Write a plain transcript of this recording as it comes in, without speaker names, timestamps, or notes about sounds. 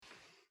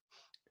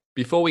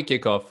Before we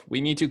kick off, we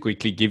need to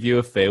quickly give you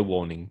a fair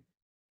warning.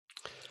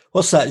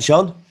 What's that,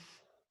 John?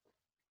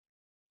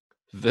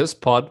 This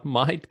pod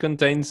might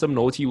contain some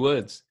naughty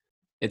words.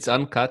 It's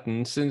uncut,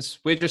 and since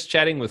we're just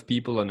chatting with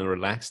people in a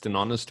relaxed and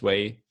honest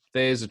way,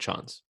 there's a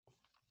chance.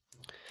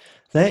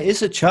 There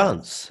is a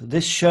chance.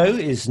 This show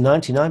is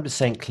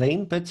 99%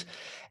 clean, but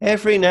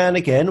every now and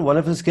again one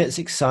of us gets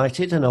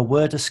excited and a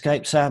word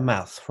escapes our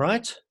mouth,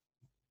 right?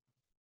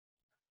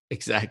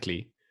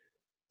 Exactly.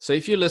 So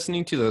if you're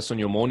listening to this on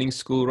your morning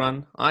school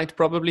run, I'd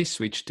probably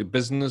switch to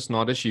business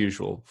not as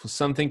usual for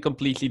something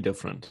completely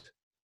different.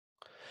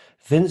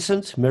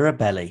 Vincent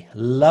Mirabelli.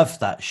 Love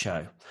that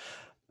show.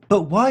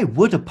 But why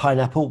would a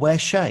pineapple wear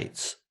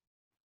shades?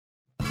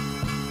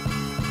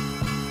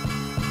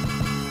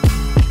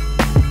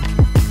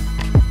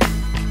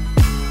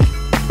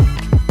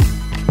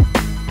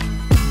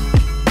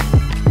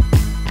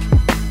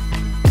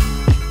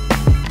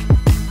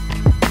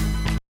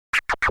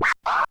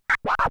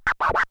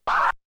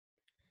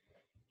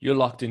 You're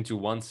locked into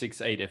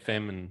 168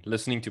 FM and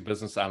listening to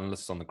Business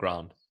Analysts on the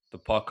Ground, the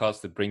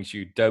podcast that brings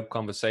you dope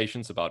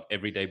conversations about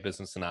everyday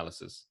business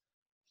analysis.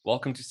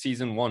 Welcome to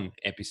Season 1,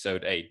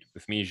 Episode 8,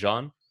 with me,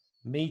 Jean.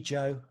 Me,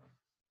 Joe.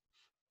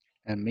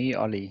 And me,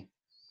 Ollie.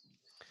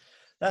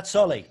 That's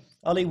Ollie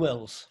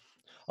Wills.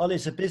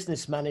 Ollie's a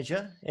business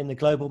manager in the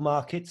global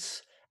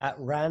markets at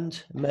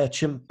Rand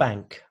Merchant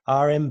Bank,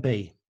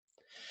 RMB.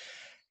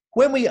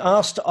 When we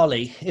asked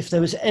Ollie if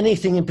there was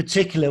anything in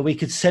particular we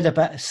could say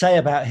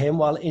about him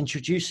while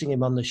introducing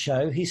him on the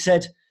show, he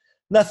said,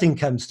 "Nothing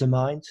comes to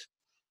mind,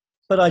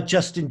 but I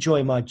just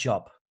enjoy my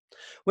job,"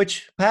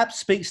 which perhaps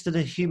speaks to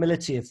the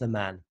humility of the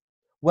man.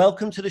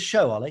 Welcome to the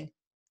show, Ollie.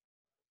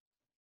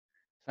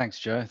 Thanks,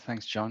 Joe.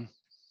 Thanks, John.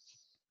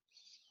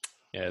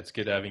 Yeah, it's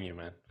good having you,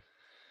 man.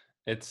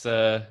 It's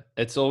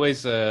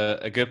always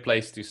a good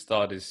place to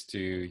start is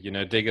to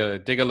dig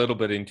a little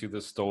bit into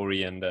the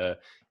story and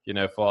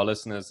for our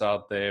listeners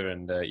out there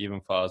and even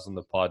for us on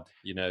the pod,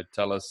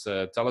 tell us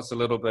a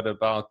little bit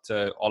about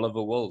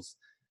Oliver Wills.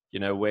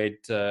 Where'd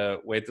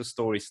the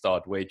story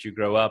start? Where'd you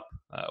grow up?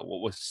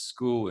 What was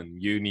school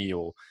and uni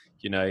or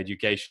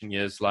education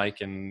years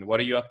like? And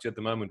what are you up to at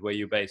the moment? Where are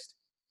you based?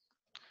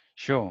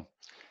 Sure.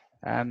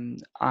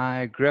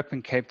 I grew up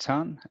in Cape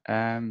Town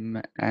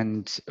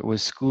and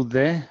was schooled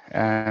there,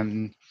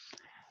 and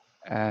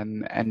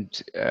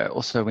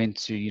also went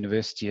to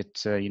university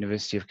at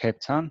University of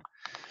Cape Town.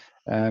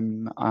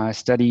 I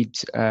studied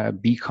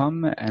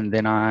BCom, and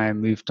then I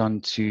moved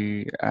on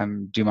to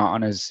do my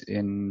honors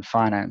in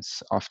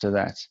finance after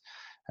that.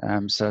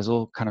 So I was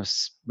all kind of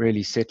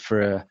really set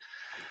for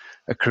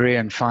a career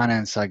in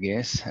finance, I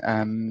guess.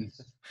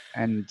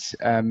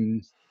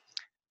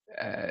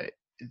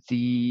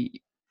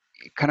 The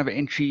kind of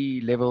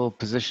entry level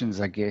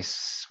positions, I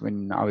guess,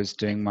 when I was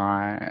doing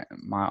my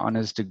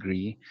honors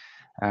degree,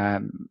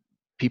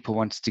 people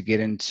wanted to get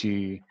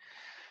into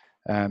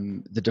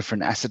the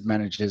different asset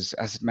managers.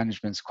 Asset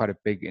management is quite a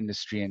big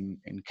industry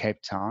in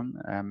Cape Town,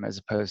 as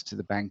opposed to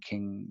the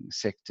banking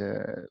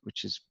sector,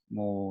 which is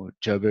more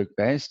Joburg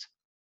based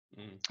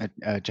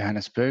at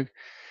Johannesburg.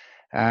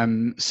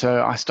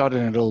 So I started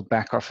in a little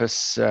back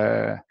office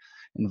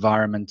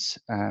environment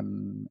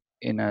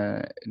in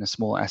a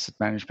small asset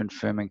management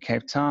firm in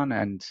Cape Town,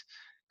 and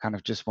kind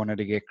of just wanted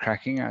to get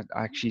cracking. I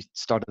actually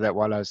started that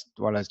while I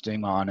was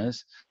doing my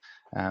honors,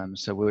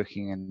 so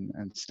working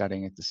and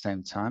studying at the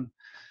same time.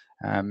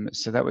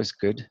 So that was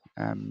good.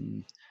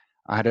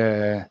 I had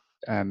a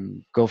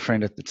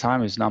girlfriend at the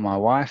time who's now my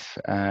wife.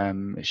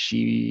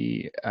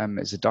 She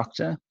is a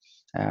doctor.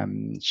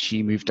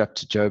 She moved up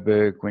to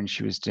Joburg when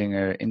she was doing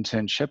her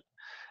internship,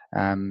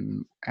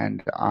 and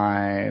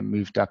I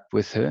moved up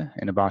with her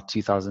in about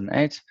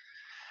 2008.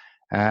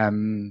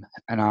 And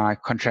I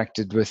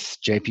contracted with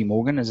JP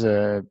Morgan as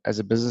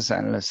a business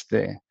analyst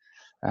there.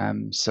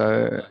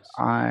 So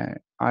nice.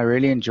 I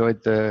really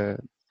enjoyed the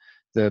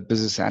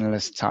business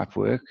analyst type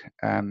work.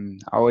 I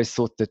always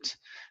thought that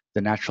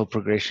the natural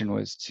progression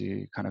was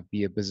to kind of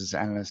be a business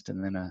analyst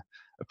and then a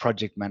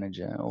project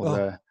manager.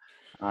 Although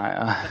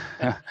I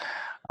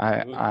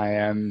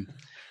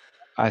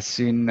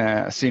soon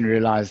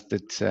realized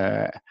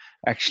that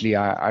actually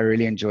I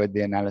really enjoyed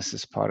the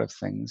analysis part of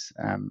things,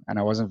 and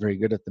I wasn't very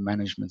good at the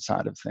management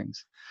side of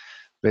things.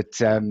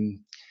 But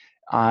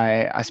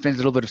I spent a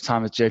little bit of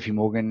time with JP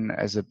Morgan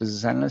as a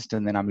business analyst,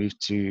 and then I moved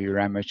to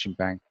Rand Merchant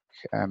Bank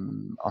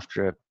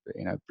after a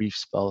brief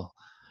spell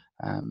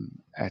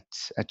at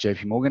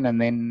JP Morgan, and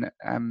then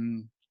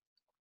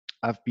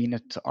I've been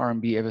at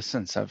RMB ever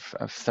since. I've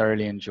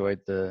thoroughly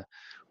enjoyed the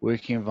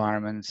working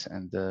environments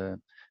and the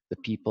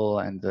people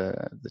and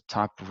the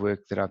type of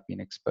work that I've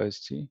been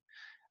exposed to.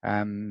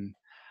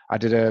 I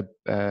did a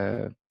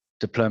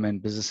diploma in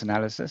business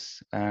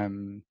analysis,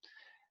 and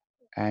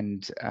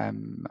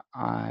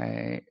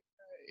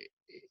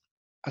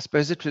I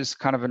suppose it was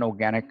kind of an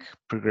organic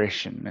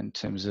progression in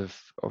terms of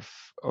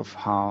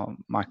how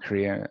my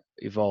career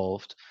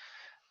evolved.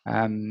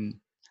 The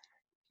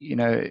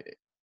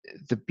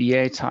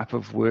BA type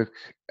of work,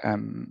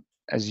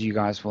 as you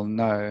guys will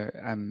know,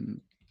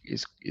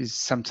 is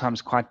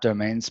sometimes quite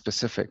domain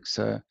specific.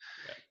 So,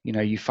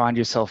 Yeah. you find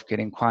yourself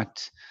getting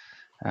quite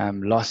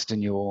lost in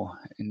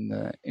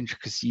the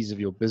intricacies of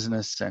your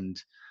business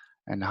and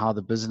how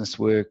the business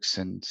works,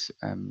 and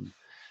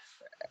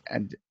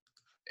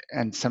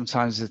and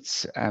sometimes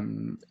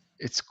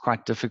it's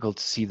quite difficult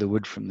to see the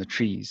wood from the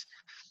trees.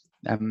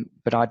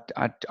 But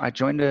I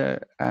joined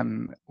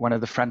one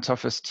of the front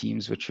office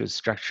teams, which was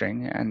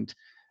structuring, and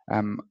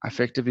I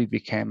effectively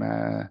became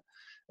a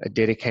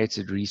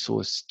dedicated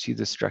resource to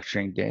the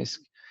structuring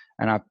desk.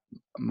 And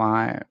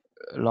my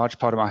large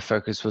part of my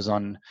focus was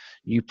on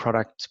new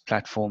product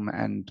platform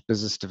and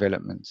business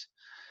development.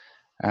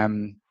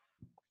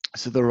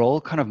 So the role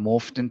kind of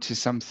morphed into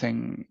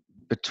something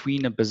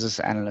between a business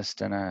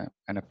analyst and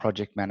a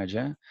project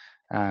manager,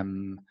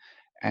 and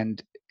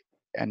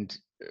and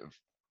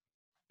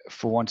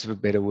for want of a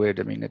better word,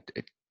 I mean,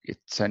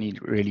 it's only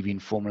really been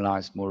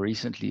formalized more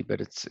recently,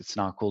 but it's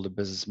now called a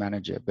business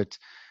manager. But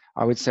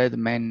I would say the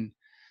main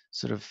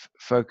sort of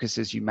focus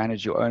is you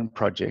manage your own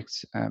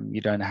projects.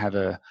 You don't have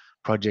a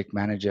project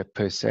manager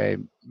per se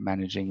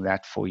managing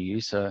that for you.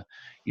 So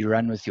you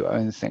run with your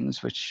own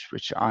things,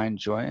 which I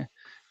enjoy.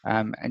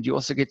 And you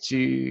also get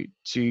to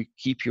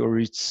keep your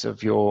roots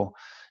of your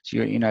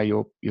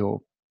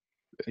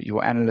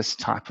analyst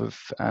type of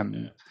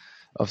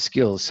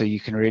skills, so you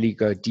can really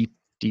go deep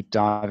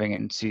diving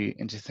into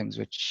things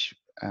which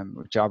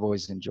I've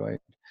always enjoyed.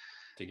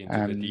 Dig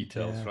into the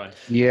details, Yeah. right?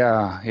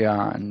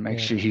 Yeah, and make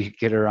Yeah. sure you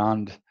get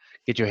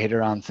your head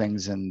around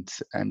things and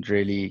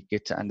really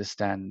get to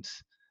understand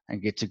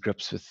and get to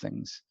grips with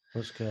things.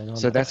 What's going on?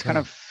 So that's Okay. kind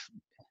of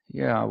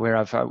where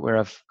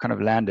I've kind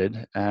of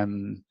landed.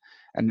 And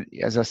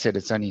as I said,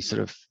 it's only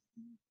sort of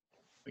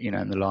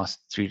in the last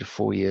 3 to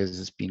 4 years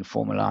it's been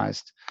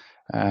formalized.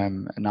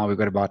 And now we've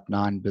got about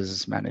 9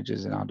 business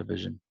managers in our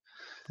division.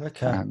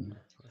 Okay.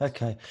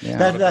 Okay. Yeah.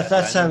 Not a That bad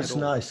landing sounds at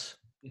all. nice.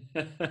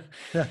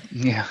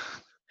 Yeah.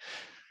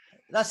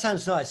 That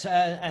sounds nice,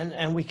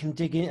 and we can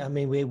dig in. I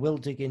mean, we will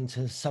dig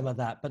into some of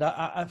that. But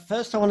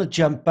first, I want to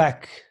jump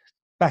back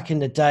in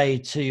the day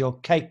to your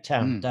Cape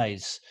Town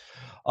days,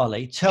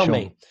 Ollie. Tell Sure.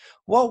 me,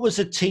 what was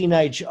a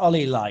teenage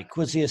Ollie like?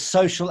 Was he a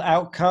social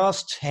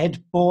outcast,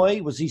 head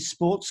boy? Was he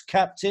sports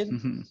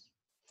captain?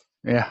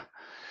 Yeah.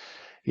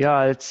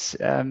 It's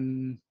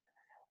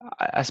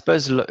I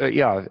suppose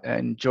I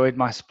enjoyed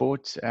my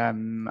sport.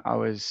 I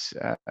was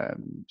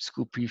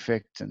school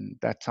prefect and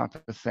that type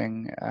of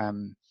thing.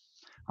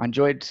 I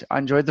enjoyed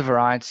the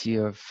variety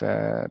of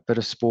bit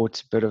of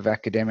sports, bit of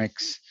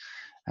academics,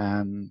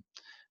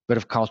 bit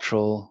of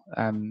cultural.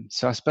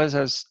 So I suppose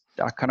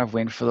I kind of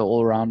went for the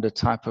all-rounder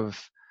type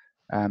of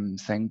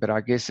thing. But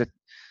I guess it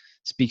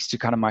speaks to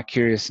kind of my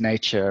curious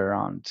nature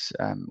around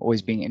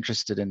always being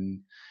interested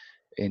in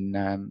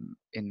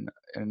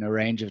a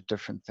range of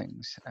different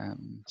things.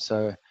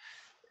 So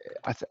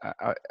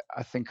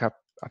I think I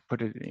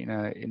put it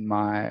in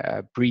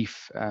my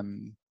brief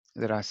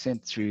that I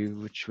sent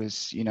through, which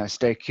was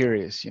stay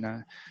curious.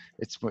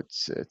 It's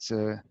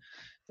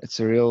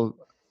a real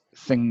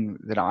thing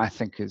that I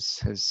think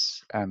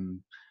has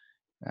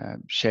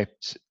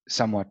shaped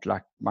somewhat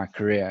like my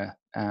career,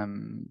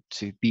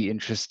 to be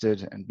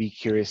interested and be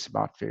curious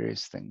about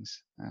various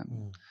things.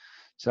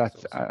 So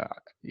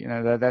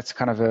that's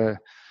kind of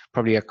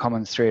probably a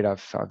common thread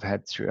I've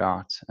had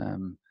throughout,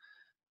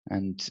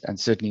 and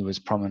certainly was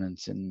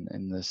prominent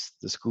in the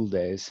school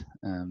days.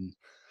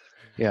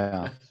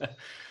 Yeah.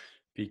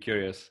 Be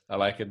curious. I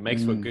like it.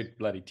 Makes for a good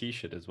bloody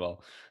t-shirt as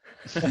well.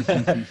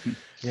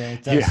 Yeah,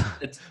 it does.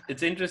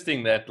 It's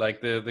interesting that like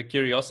the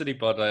curiosity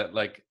part,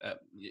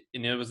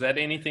 was that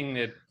anything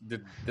that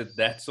did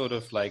that sort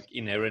of like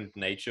inherent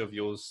nature of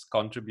yours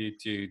contribute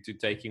to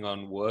taking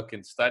on work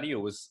and study,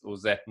 or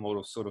was that more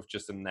of sort of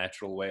just a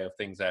natural way of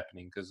things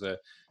happening? Because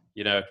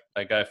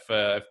like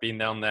I've been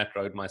down that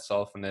road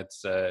myself, and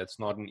it's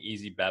not an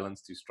easy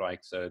balance to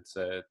strike. So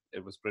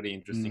it was pretty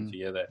interesting to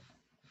hear that.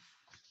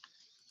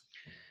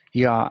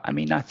 Yeah, I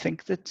mean, I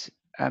think that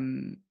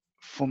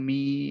for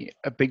me,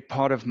 a big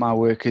part of my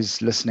work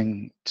is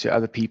listening to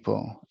other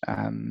people.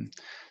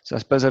 So I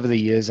suppose over the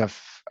years, I've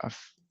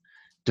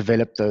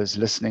developed those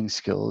listening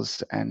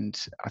skills, and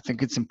I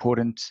think it's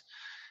important,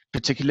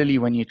 particularly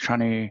when you're trying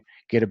to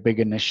get a big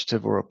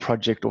initiative or a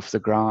project off the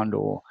ground,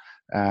 or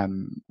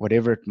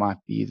whatever it might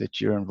be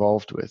that you're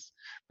involved with.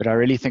 But I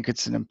really think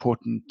it's an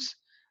important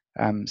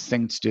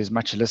thing to do as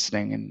much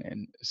listening,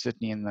 and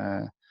certainly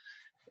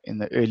in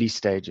the early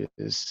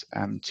stages,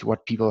 to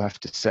what people have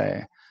to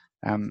say.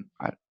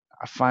 I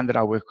find that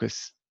I work with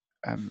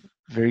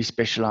very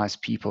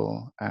specialized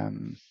people a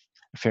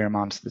fair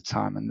amount of the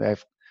time, and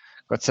they've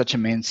got such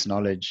immense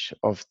knowledge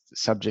of the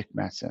subject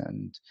matter,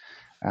 and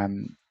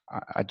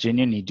I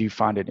genuinely do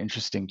find it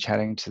interesting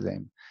chatting to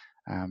them,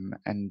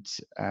 and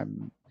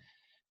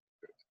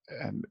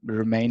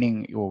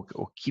remaining or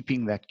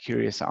keeping that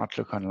curious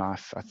outlook on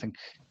life, I think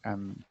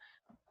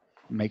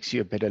makes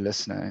you a better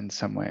listener in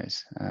some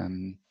ways.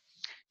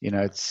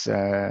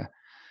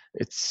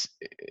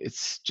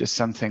 It's just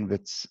something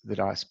that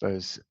I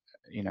suppose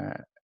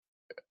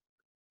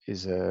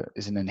is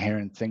an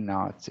inherent thing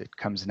now. It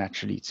comes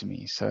naturally to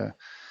me. So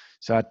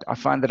I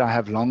find that I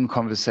have long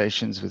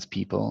conversations with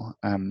people.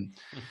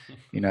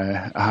 You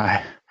know,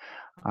 I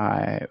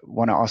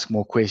want to ask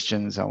more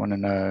questions. I want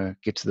to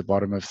get to the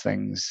bottom of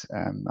things.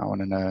 I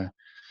want to know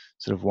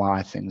sort of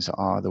why things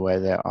are the way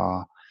they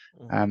are.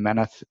 And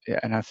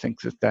I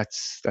think that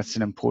that's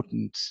an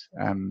important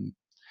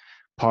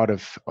part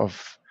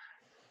of,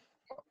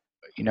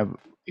 you know,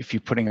 if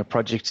you're putting a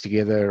project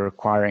together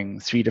requiring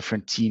 3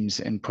 different teams'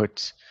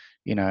 input,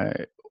 you know,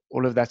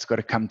 all of that's got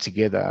to come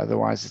together.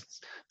 Otherwise,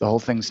 the whole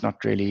thing's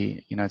not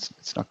really, you know,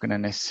 it's not going to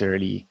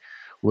necessarily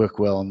work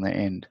well in the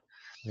end.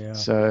 Yeah.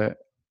 So,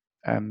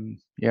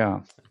 yeah.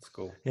 That's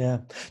cool. Yeah.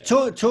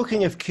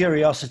 Talking of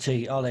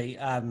curiosity, Ollie,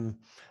 I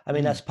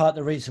mean, that's part of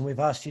the reason we've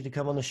asked you to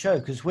come on the show,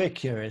 because we're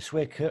curious.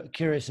 We're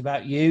curious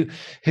about you,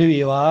 who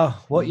you are,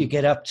 what you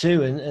get up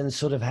to, and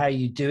sort of how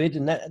you do it.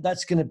 And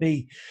that's going to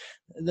be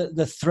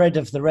the thread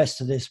of the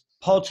rest of this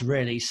pod,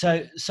 really.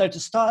 So to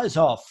start us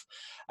off,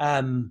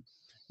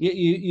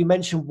 you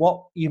mentioned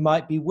what you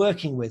might be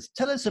working with.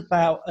 Tell us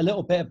a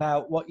little bit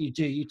about what you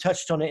do. You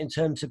touched on it in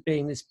terms of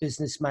being this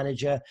business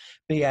manager,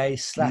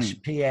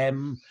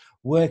 BA/PM,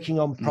 working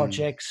on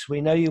projects.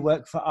 We know you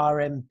work for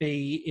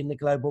RMB in the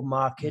global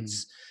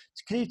markets.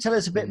 Can you tell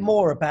us a bit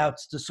more about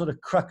the sort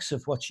of crux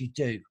of what you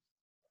do?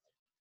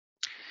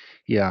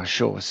 Yeah,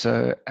 sure.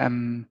 So,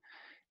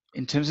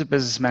 in terms of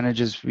business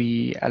managers,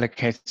 we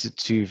allocate it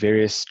to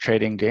various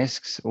trading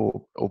desks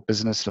or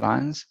business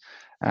lines.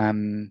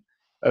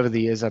 Over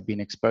the years, I've been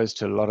exposed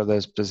to a lot of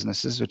those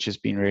businesses, which has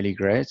been really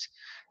great.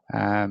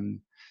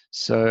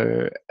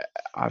 So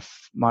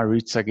my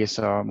roots, I guess,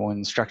 are more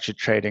in structured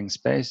trading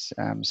space.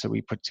 So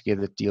we put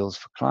together deals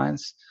for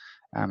clients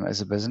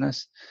as a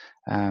business.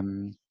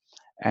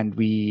 And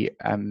we,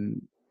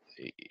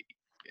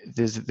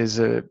 there's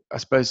a, I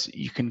suppose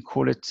you can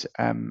call it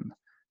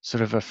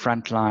sort of a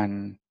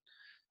frontline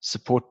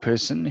support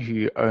person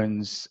who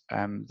owns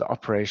the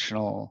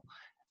operational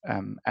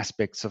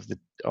aspects of the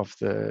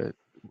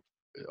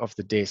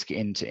desk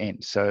end to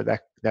end. So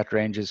that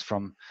ranges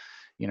from,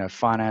 you know,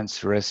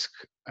 finance, risk,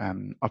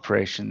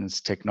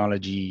 operations,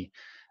 technology.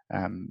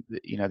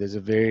 You know, there's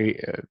a very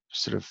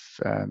sort of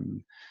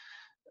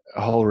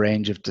a whole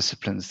range of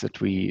disciplines that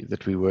we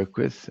work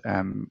with.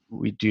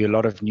 We do a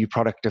lot of new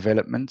product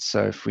development.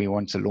 So if we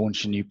want to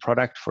launch a new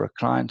product for a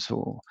client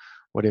or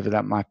whatever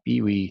that might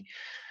be, we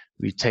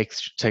take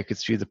it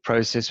through the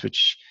process,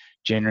 which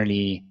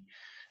generally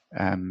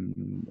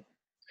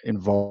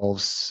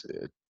involves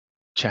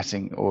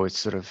chatting or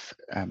sort of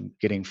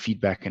getting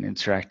feedback and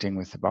interacting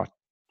with about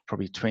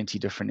probably 20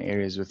 different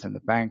areas within the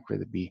bank,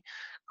 whether it be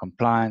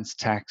compliance,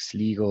 tax,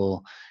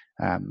 legal,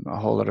 a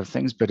whole lot of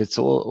things. But it's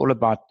all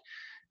about,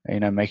 you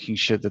know, making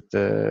sure that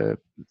the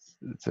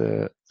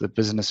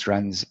business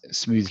runs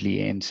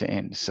smoothly end to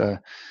end. So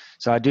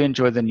I do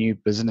enjoy the new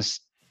business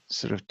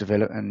sort of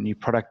development, new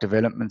product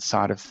development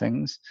side of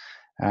things.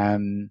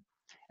 And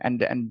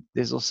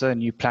there's also a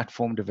new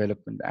platform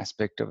development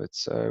aspect of it.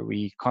 So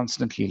we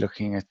constantly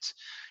looking at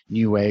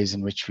new ways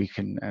in which we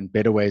can, and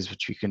better ways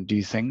which we can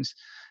do things,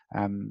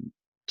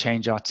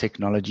 change our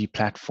technology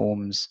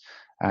platforms.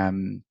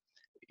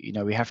 You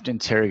know, we have to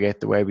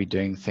interrogate the way we're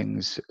doing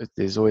things.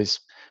 There's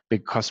always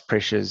big cost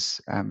pressures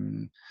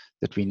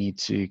that we need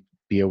to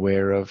be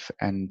aware of,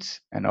 and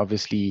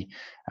obviously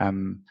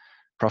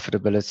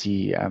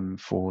profitability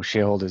for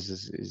shareholders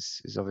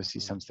is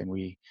obviously something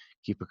we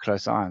keep a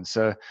close eye on.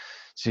 So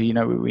you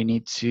know, we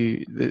need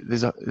to.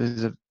 There's a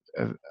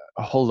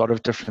whole lot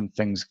of different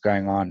things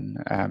going on,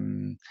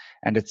 and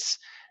it's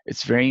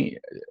very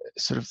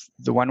sort of,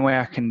 the one way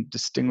I can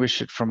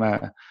distinguish it from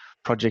a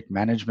project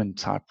management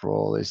type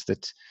role is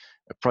that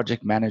a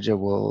project manager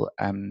will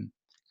kind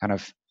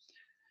of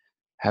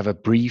have a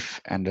brief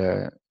and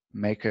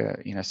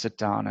sit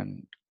down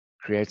and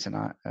create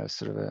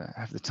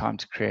have the time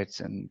to create,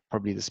 and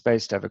probably the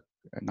space to have a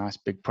nice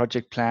big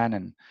project plan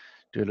and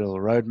do a little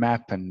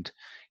roadmap and,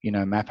 you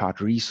know, map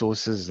out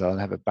resources. They'll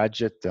have a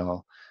budget.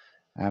 They'll,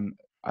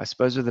 I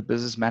suppose with a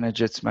business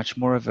manager, it's much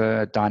more of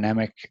a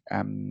dynamic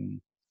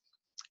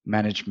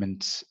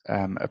management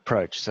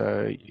approach.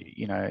 So,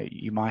 you know,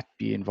 you might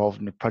be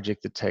involved in a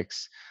project that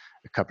takes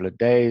a couple of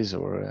days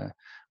or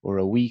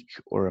a week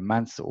or a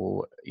month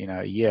or, you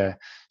know, a year.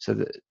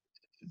 So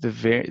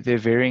they're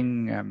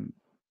varying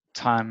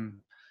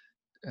time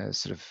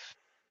sort of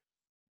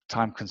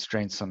time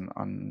constraints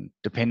on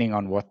depending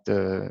on what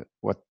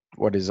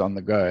is on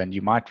the go. And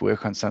you might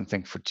work on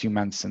something for 2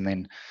 months and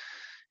then,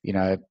 you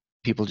know,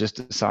 people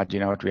just decide, you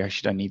know what, we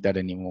actually don't need that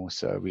anymore,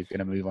 so we're going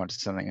to move on to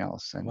something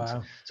else. And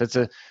wow. So it's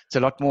a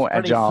lot more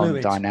agile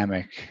and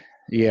dynamic.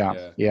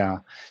 Yeah.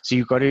 So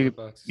you've got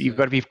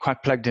to be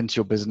quite plugged into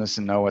your business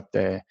and know what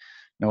they're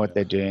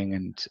doing.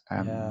 And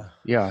so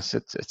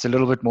it's a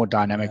little bit more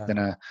dynamic than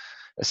a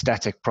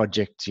static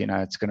project. You know,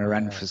 it's going to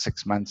run for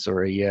 6 months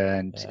or a year,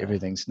 and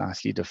everything's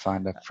nicely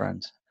defined up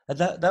front.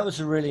 That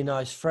was a really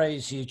nice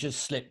phrase you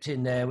just slipped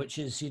in there, which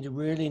is, you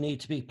really need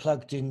to be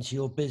plugged into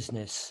your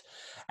business.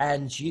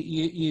 And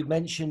you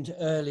mentioned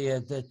earlier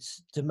that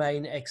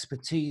domain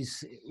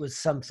expertise was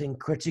something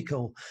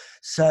critical.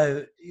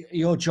 So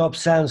your job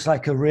sounds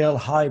like a real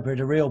hybrid,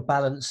 a real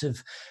balance of,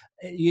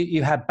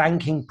 you had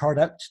banking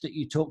product that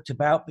you talked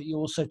about, but you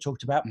also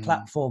talked about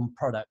platform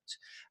product,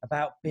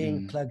 about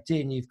being plugged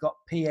in. You've got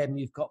PM,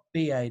 you've got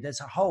BA.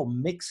 There's a whole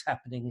mix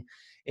happening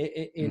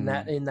in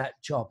that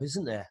job,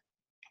 isn't there?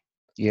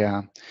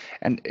 Yeah,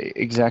 and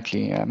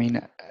exactly. I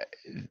mean,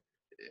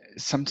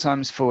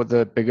 sometimes for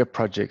the bigger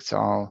projects,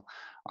 I'll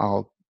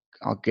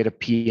get a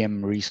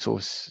PM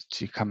resource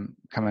to come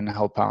and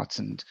help out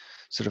and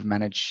sort of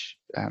manage,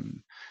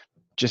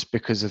 just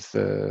because of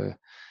the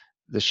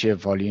sheer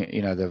volume,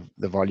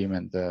 the volume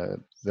and the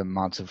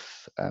amount of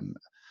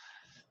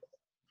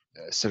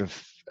sort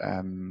of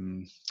I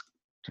don't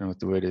know what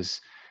the word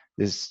is.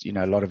 There's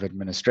a lot of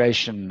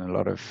administration, a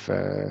lot of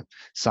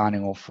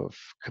signing off of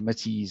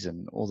committees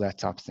and all that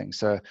type of thing.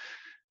 So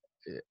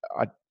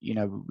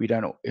we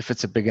don't. If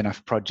it's a big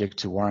enough project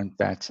to warrant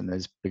that, and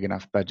there's big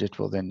enough budget,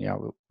 well then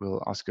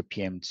we'll ask a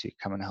PM to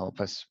come and help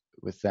us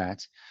with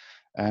that.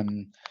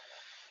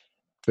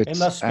 But it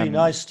must be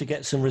nice to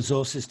get some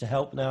resources to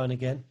help now and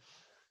again.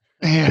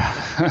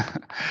 Yeah,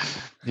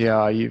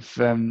 yeah. You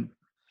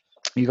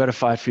got to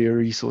fight for your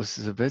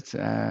resources a bit,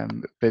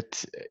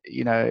 but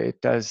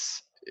it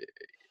does.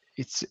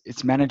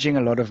 It's managing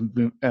a lot of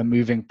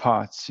moving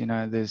parts.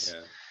 There's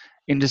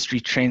industry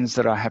trends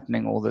that are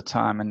happening all the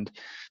time, and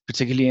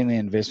particularly in the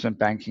investment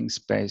banking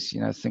space,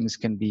 things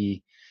can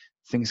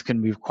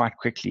move quite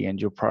quickly, and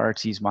your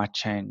priorities might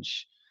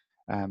change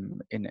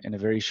in a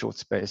very short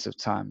space of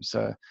time.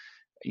 So,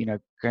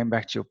 going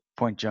back to your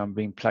point, John,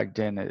 being plugged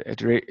in,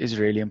 it is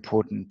really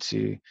important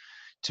to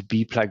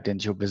be plugged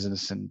into your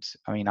business. And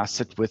I mean, I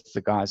sit with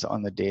the guys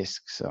on the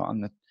desk, so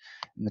in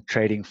the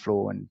trading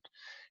floor, and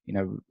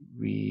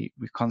we're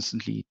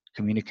constantly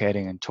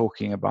communicating and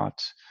talking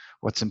about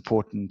what's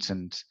important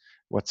and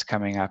what's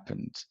coming up.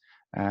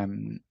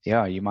 And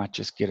you might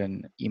just get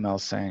an email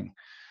saying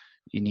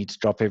you need to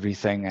drop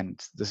everything, and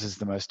this is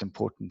the most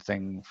important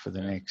thing for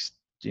the next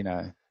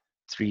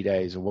 3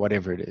 days or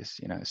whatever it is.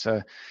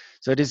 So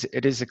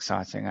it is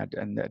exciting,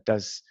 and it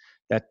does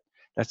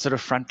that sort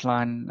of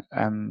frontline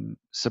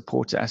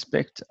support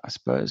aspect, I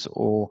suppose,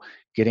 or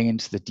getting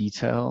into the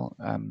detail,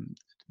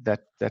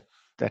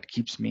 that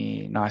keeps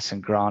me nice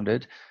and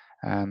grounded.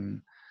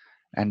 And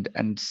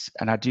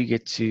I do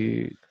get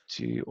to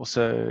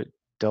also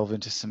delve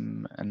into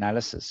some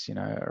analysis,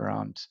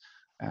 around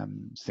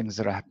things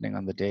that are happening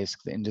on the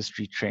desk, the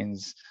industry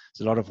trends.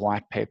 There's a lot of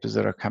white papers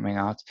that are coming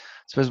out.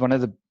 I suppose one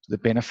of the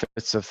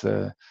benefits of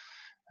the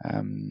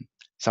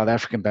South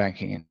African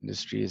banking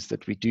industry is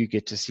that we do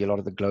get to see a lot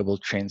of the global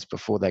trends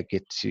before they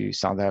get to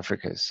South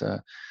Africa. So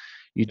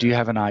you do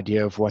have an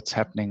idea of what's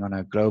happening on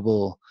a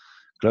global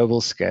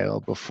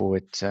scale before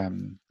it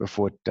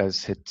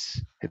does hit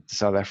the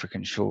South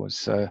African shores.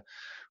 So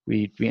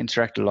we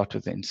interact a lot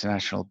with the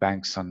international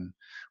banks on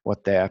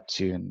what they're up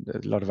to, and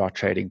a lot of our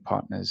trading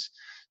partners.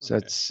 So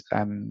it's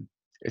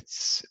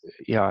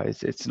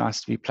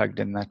nice to be plugged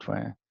in that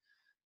way.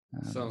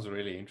 Sounds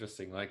really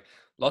interesting. Like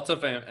lots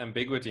of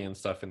ambiguity and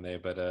stuff in there,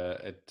 but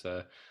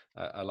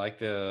I like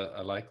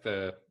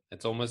the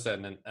it's almost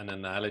an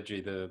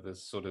analogy, the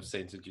sort of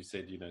sense that you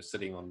said,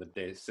 sitting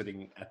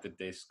at the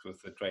desk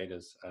with the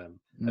traders.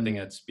 I think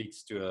that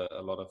speaks to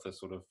a lot of the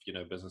sort of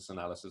business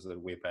analysis that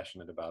we're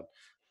passionate about.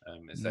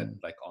 Is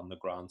that like on the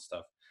ground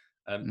stuff.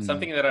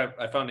 Something that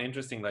I found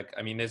interesting, like,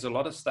 I mean, there's a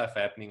lot of stuff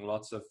happening,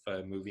 lots of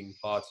moving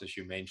parts, as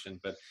you mentioned,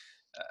 but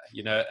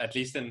at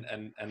least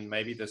and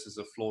maybe this is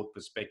a flawed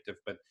perspective,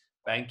 but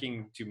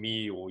banking to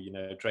me, or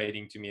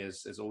trading to me,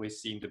 has always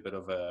seemed a bit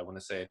of a, I want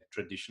to say,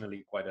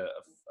 traditionally quite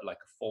like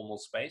a formal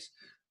space.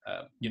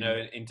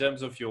 In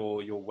terms of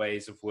your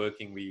ways of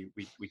working, we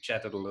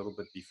chatted a little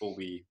bit before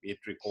we hit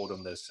record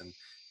on this, and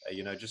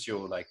just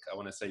your, like, I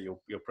want to say,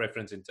 your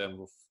preference in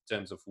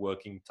terms of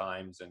working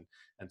times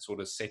and sort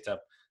of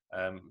setup.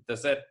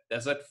 Does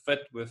that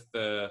fit with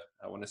the,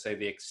 I want to say,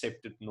 the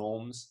accepted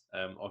norms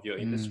of your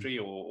industry,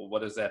 or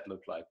what does that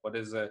look like? What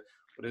is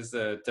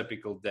the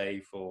typical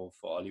day for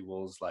Ollie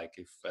Wills like,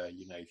 if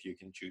if you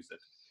can choose it?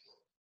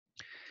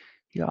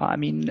 Yeah, I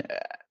mean,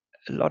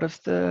 a lot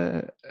of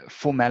the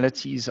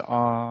formalities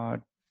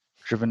are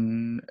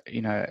driven.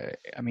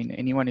 I mean,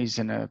 anyone who's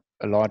in a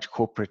large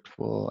corporate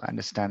will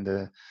understand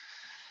the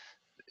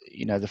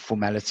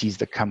formalities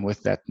that come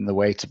with that, and the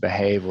way to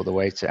behave or the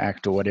way to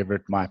act or whatever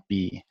it might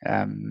be.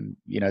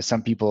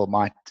 Some people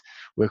might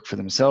work for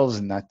themselves,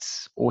 and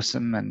that's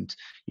awesome, and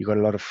you've got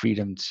a lot of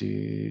freedom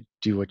to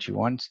do what you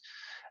want.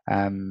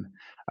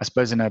 I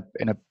suppose in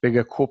a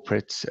bigger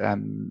corporate,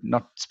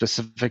 not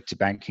specific to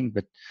banking,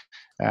 but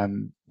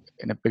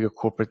in a bigger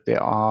corporate,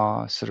 there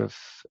are sort of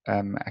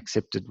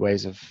accepted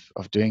ways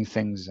of doing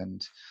things,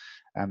 and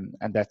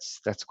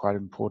that's quite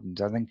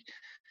important. I think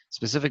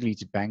specifically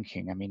to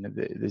banking, I mean,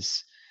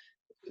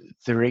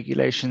 the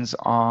regulations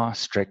are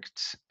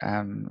strict.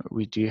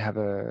 We do have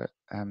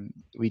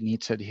we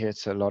need to adhere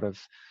to a lot of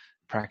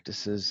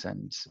practices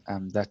and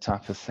that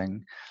type of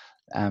thing.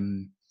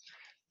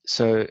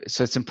 so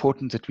it's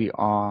important that we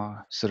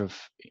are sort of,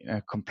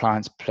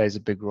 compliance plays a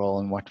big role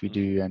in what we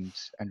do, and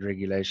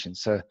regulation.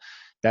 So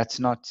that's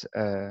not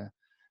a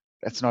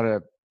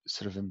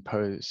sort of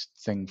imposed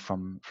thing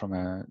from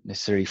a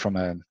necessarily from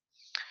a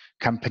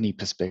company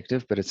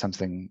perspective, but it's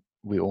something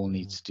we all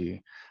need to do.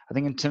 I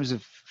think in terms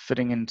of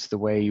fitting into the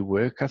way you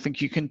work, I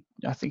think you can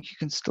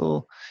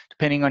still,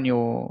 depending on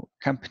your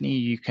company,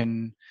 you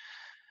can.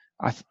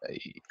 I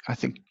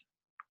think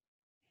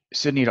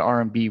certainly at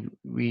RMB,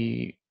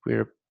 we're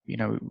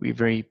we're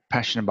very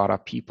passionate about our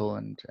people,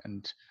 and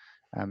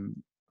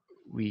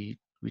we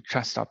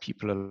trust our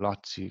people a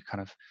lot to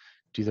kind of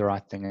do the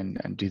right thing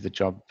and do the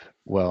job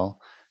well.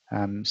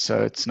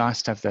 So it's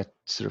nice to have that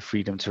sort of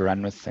freedom to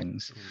run with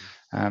things.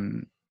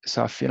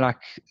 So I feel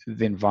like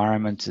the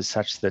environment is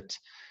such that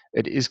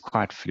it is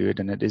quite fluid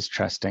and it is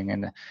trusting,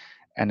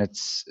 and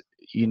it's,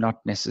 you're not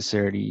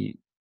necessarily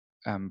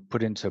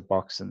put into a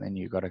box and then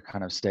you got to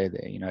kind of stay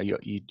there.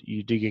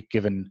 You do get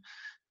given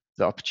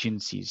the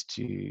opportunities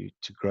to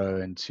grow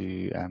and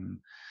to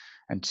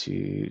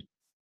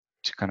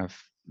kind of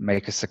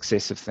make a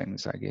success of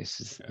things, I guess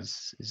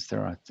is the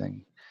right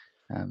thing.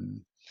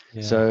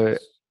 So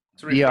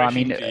it's yeah, I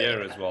refreshing mean, to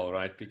hear as well,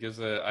 right? Because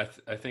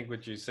I think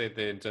what you said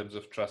there in terms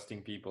of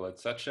trusting people, I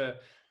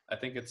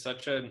think it's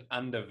such an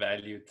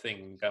undervalued thing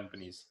in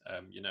companies.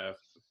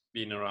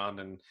 Being around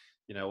and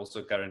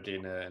also currently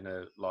in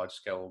a large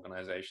scale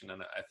organization,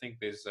 and I think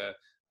there's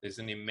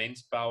an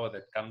immense power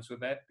that comes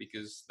with that,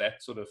 because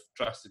that sort of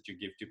trust that you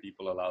give to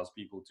people allows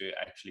people to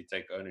actually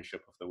take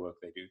ownership of the work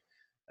they do.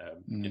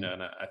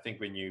 And I think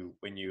when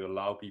you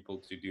allow people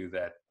to do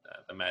that,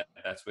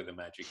 that's where the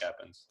magic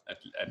happens.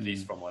 At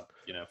least from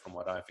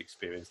what I've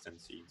experienced and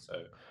seen.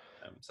 So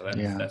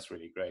that's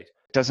really great.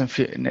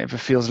 It never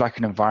feels like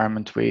an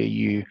environment where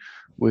you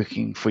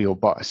working for your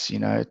boss.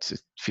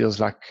 It feels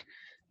like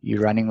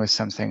you're running with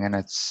something, and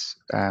it's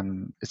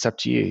up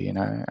to you.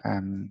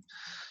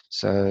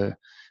 So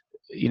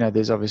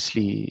there's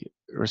obviously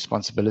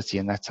responsibility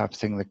and that type of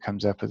thing that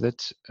comes up with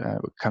it,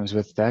 comes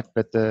with that,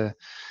 but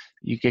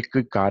you get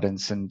good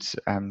guidance, and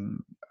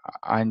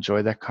I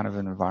enjoy that kind of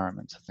an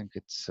environment. I think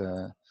it's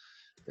a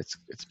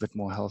bit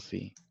more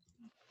healthy.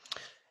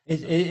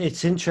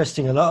 It's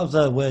interesting. A lot of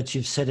the words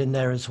you've said in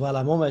there as well,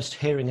 I'm almost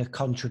hearing a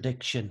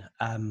contradiction,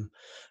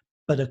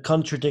 but a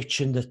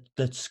contradiction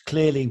that's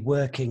clearly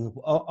working.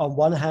 On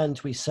one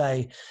hand, we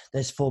say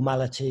there's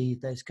formality,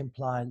 there's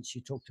compliance.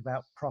 You talked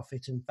about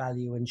profit and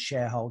value and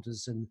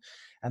shareholders and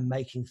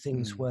making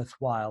things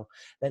worthwhile.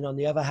 Then on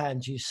the other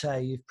hand, you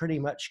say you've pretty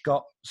much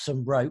got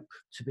some rope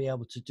to be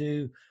able to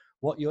do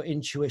what your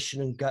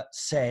intuition and gut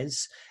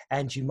says,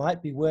 and you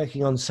might be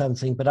working on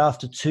something, but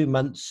after 2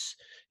 months,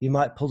 you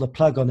might pull the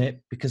plug on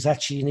it because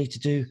actually you need to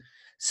do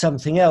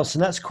something else.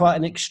 And that's quite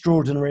an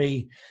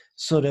extraordinary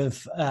sort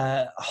of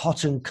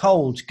hot and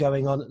cold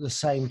going on at the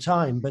same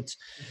time. But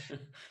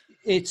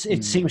it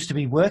seems to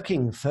be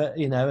working for,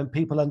 and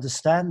people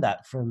understand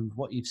that from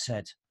what you've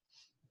said.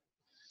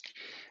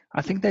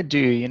 I think they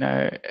do.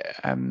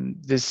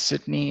 There's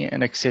certainly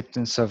an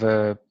acceptance of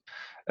a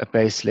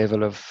base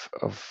level of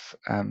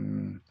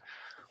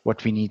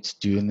what we need to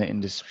do in the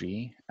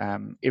industry.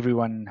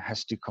 Everyone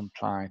has to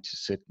comply to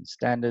certain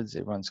standards.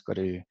 Everyone's got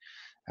to,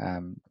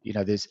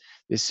 there's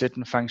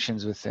certain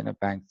functions within a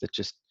bank that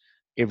just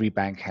every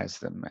bank has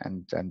them,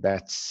 and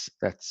that's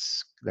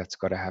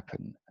got to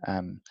happen.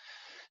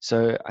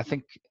 So I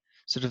think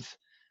sort of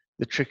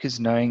the trick is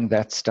knowing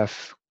that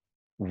stuff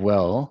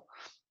well,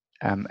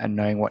 and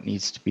knowing what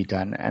needs to be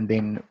done, and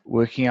then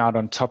working out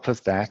on top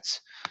of that,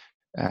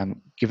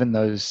 given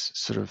those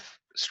sort of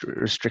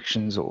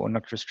restrictions, or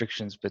not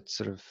restrictions, but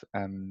sort of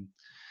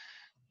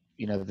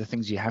the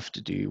things you have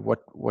to do.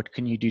 What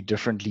can you do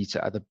differently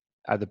to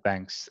other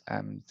banks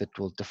that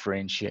will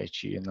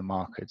differentiate you in the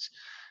market?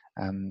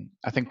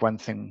 I think one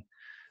thing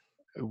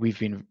we've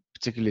been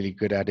particularly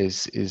good at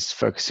is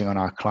focusing on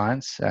our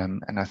clients,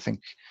 and I think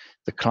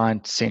the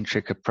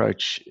client-centric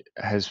approach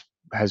has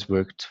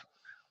worked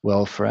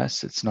well for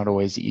us. It's not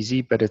always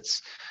easy, but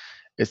it's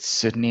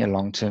certainly a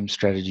long-term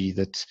strategy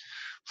that,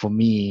 for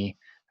me,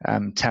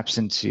 taps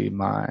into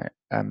my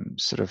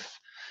sort of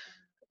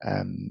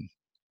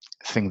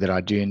thing that I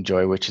do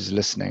enjoy, which is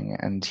listening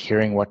and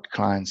hearing what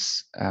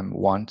clients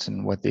want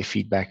and what their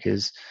feedback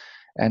is,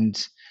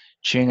 and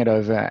chewing it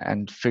over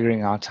and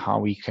figuring out how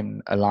we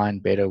can align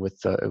better with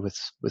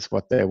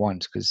what they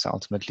want. Because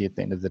ultimately, at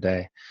the end of the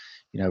day,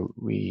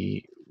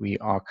 we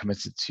are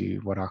committed to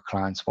what our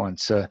clients want.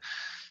 So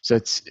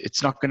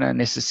it's not going to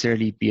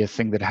necessarily be a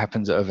thing that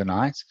happens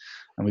overnight,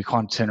 and we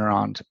can't turn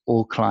around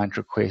all client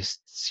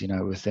requests,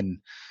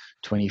 within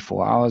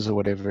 24 hours or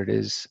whatever it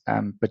is.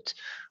 But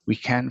we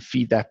can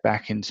feed that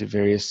back into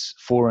various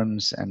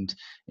forums and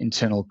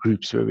internal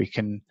groups where we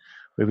can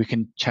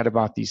chat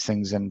about these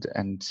things and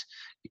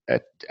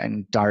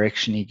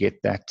directionally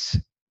get that,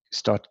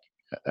 start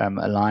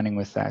aligning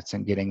with that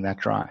and getting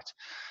that right.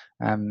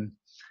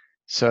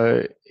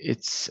 So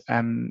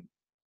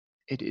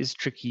it is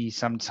tricky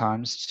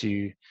sometimes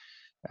to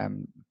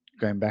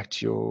going back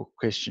to your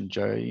question,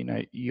 Joe,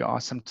 you are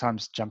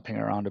sometimes jumping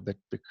around a bit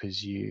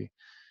because you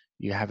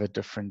have a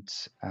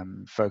different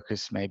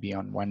focus maybe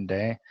on one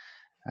day,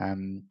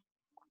 and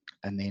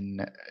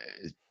then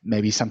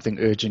maybe something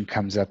urgent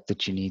comes up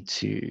that you need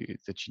to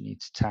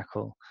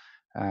tackle,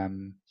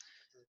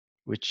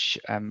 which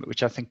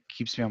I think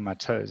keeps me on my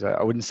toes.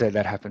 I wouldn't say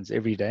that happens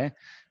every day,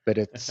 but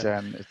it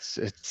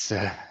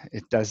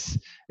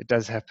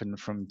does happen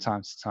from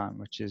time to time,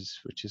 which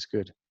is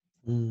good.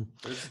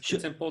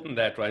 It's important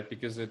that, right?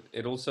 Because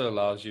it also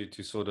allows you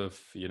to sort of,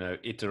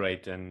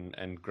 iterate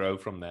and grow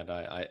from that.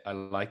 I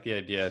like the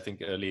idea. I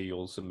think earlier you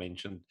also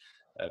mentioned,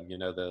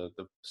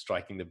 the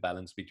striking the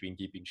balance between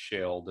keeping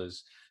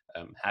shareholders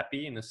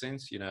happy in a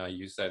sense. I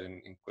use that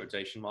in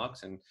quotation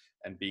marks,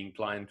 and being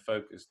client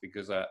focused,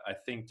 because I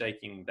think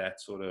taking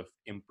that sort of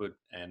input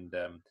and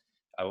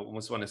I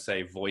almost want to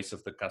say voice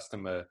of the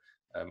customer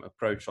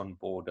approach on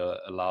board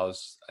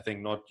allows, I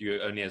think, not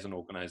you only as an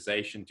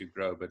organization to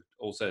grow, but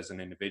also as an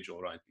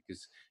individual, right?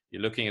 Because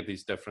you're looking at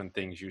these different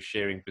things, you're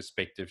sharing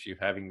perspectives, you're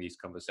having these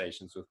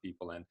conversations with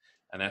people, and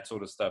that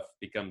sort of stuff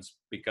becomes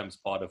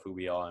part of who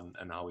we are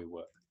and how we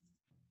work.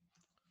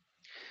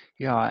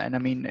 Yeah, and I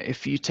mean,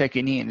 if you take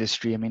any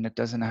industry, I mean, it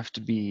doesn't have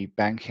to be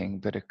banking,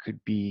 but it could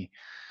be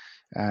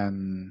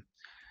the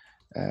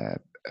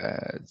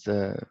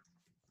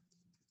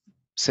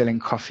selling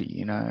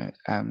coffee.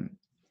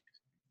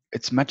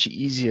 It's much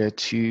easier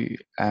to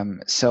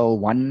sell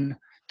one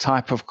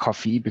type of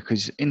coffee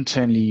because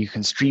internally you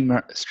can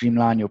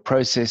streamline your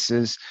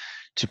processes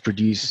to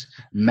produce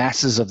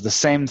masses of the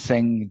same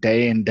thing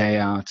day in, day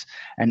out,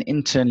 and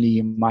internally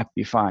you might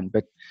be fine.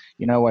 But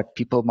you know what?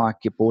 People might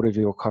get bored of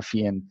your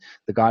coffee, and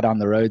the guy down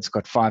the road's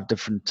got 5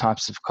 different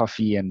types of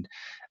coffee, and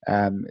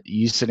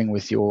you sitting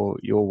with your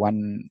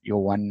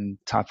one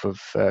type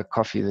of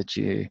coffee that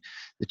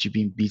you've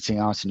been beating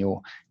out, and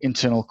your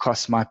internal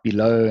costs might be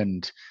low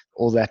and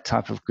all that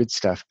type of good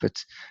stuff.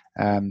 But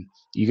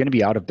you're going to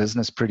be out of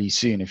business pretty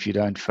soon if you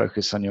don't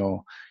focus on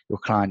your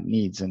client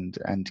needs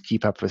and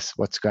keep up with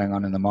what's going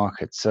on in the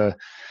market. So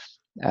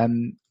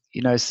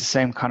it's the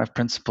same kind of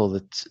principle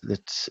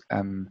that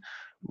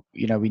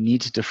we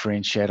need to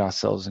differentiate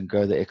ourselves and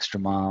go the extra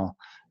mile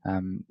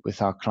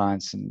with our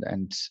clients.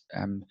 And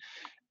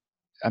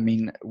I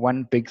mean,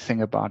 one big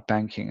thing about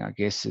banking, I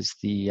guess, is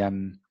the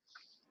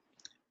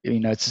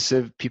it's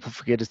people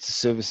forget it's a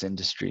service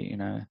industry.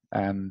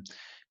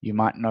 You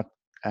might not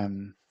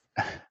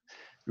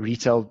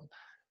retail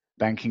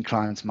banking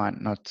clients might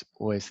not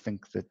always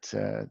think that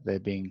they're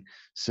being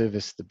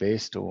serviced the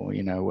best, or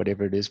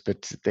whatever it is,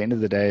 but at the end of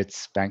the day,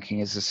 it's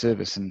banking as a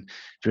service. And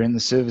if you're in the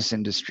service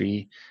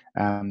industry,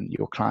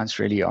 your clients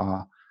really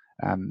are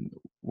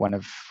one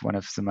of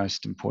the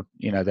most important,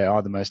 they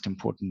are the most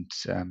important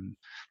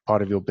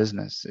part of your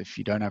business. If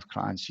you don't have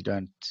clients, you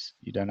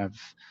don't have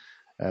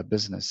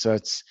business. So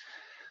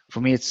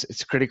for me,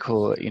 it's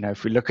critical.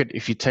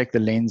 If you take the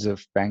lens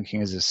of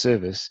banking as a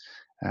service,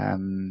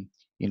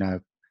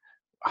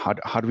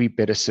 how do we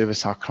better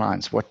service our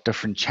clients? What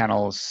different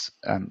channels,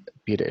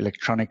 be it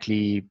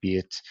electronically, be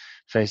it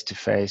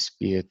face-to-face,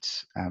 be it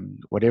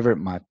whatever it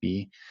might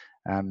be,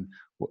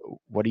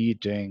 what are you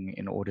doing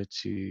in order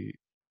to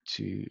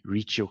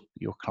reach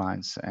your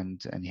clients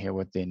and hear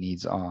what their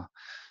needs are?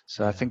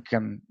 So I think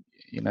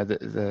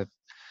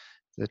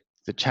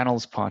the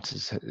channels part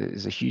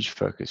is a huge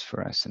focus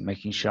for us, and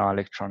making sure our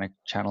electronic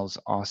channels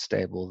are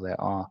stable.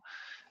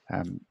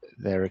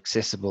 They're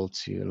accessible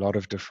to a lot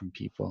of different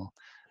people.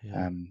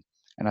 Yeah.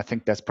 And I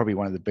think that's probably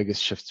one of the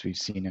biggest shifts we've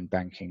seen in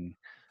banking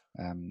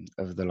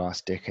over the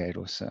last decade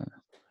or so.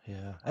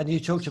 Yeah. And you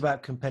talked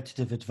about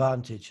competitive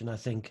advantage. And I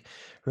think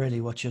really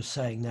what you're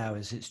saying now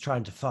is it's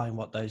trying to find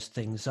what those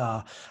things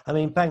are. I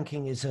mean,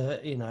 banking is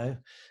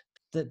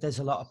there's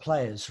a lot of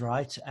players,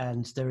 right?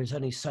 And there is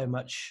only so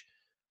much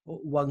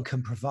one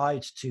can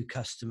provide to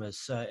customers.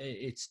 So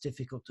it's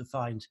difficult to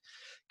find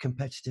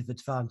competitive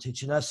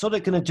advantage. And I'm sort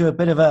of going to do a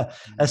bit of a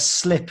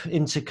slip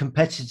into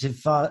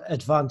competitive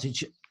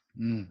advantage,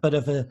 but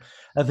of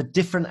a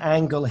different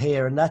angle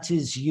here. And that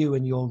is you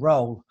and your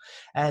role.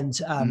 And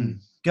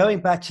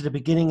going back to the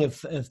beginning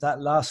of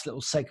that last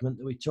little segment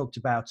that we talked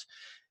about,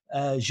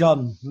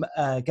 Jean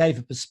gave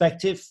a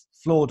perspective,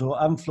 flawed or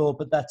unflawed,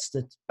 but that's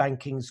that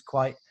banking's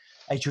quite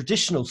a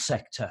traditional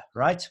sector,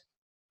 right?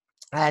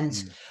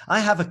 And I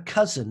have a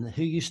cousin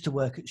who used to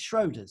work at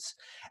Schroders,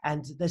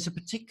 and there's a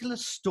particular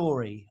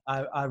story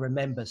I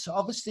remember. So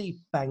obviously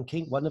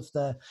banking, one of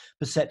the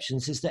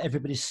perceptions is that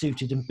everybody's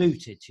suited and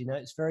booted.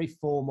 It's very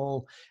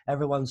formal.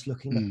 Everyone's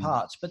looking the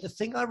part. But the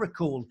thing I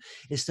recall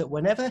is that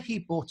whenever he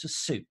bought a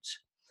suit,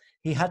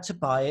 he had to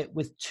buy it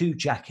with 2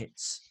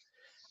 jackets.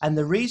 And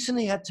the reason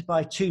he had to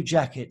buy 2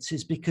 jackets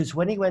is because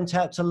when he went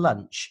out to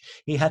lunch,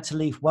 he had to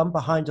leave one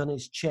behind on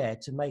his chair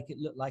to make it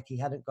look like he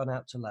hadn't gone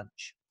out to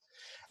lunch.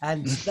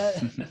 And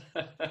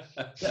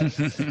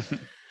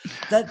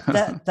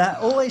that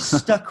always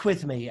stuck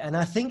with me. And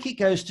I think it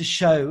goes to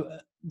show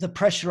the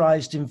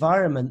pressurized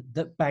environment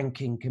that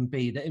banking can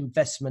be, that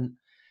investment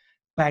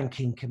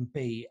banking can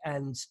be,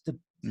 and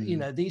you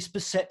know, these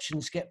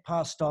perceptions get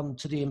passed on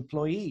to the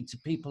employee, to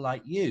people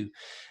like you.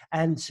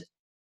 And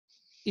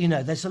you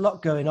know, there's a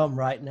lot going on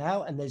right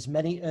now, and there's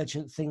many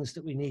urgent things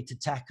that we need to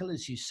tackle.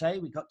 As you say,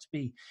 we've got to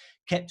be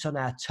kept on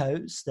our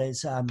toes.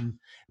 There's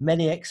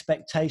many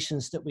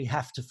expectations that we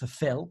have to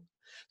fulfill.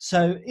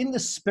 So in the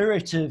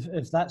spirit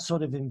of that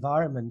sort of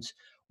environment,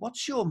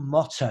 what's your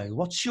motto?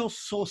 What's your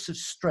source of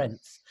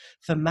strength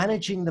for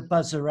managing the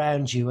buzz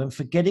around you and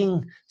for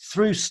getting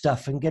through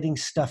stuff and getting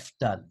stuff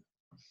done?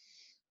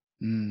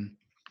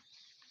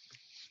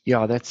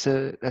 Yeah, that's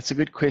a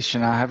good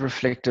question. I have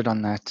reflected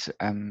on that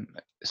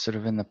sort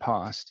of in the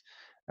past.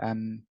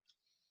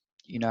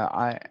 You know,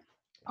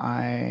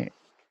 I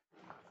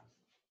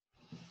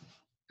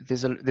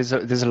there's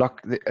a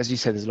lot, as you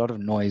said, there's a lot of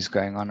noise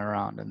going on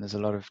around, and there's a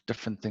lot of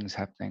different things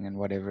happening and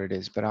whatever it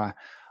is. But I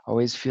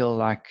always feel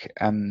like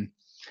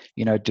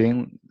you know,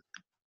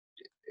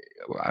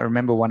 I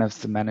remember one of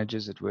the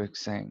managers at work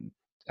saying,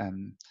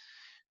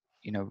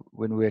 you know,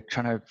 when we're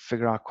trying to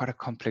figure out quite a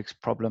complex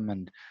problem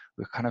and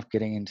we're kind of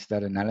getting into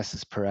that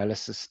analysis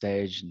paralysis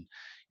stage, and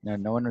you know,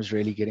 no one was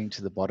really getting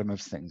to the bottom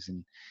of things.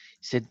 And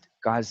he said,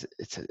 guys,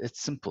 it's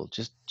simple.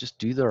 Just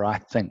do the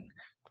right thing,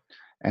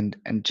 and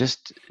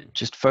just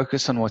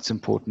focus on what's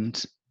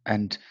important,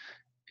 and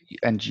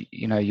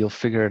you know, you'll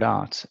figure it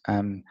out.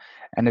 And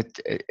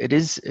it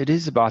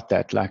is about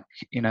that. Like,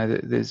 you know,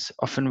 there's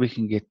often we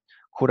can get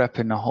caught up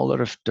in a whole lot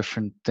of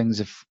different things.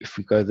 If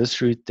we go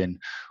this route, then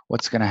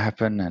what's going to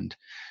happen? And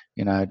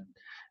you know,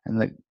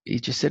 and he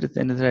just said at the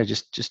end of the day,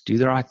 just do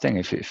the right thing.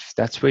 If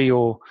that's where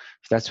your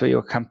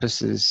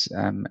compass is,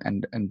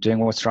 and doing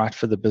what's right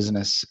for the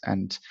business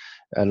and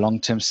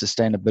long-term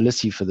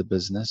sustainability for the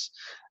business,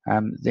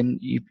 then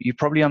you're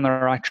probably on the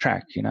right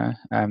track. You know.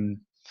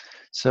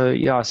 So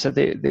yeah, so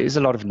there is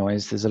a lot of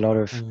noise. There's a lot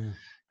of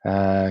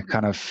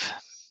kind of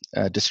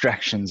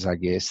distractions, I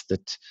guess,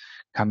 that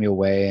come your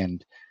way,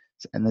 and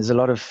there's a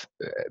lot of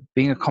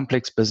being a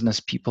complex business.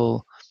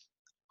 People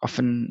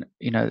often,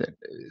 you know,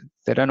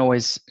 they don't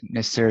always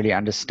necessarily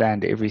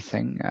understand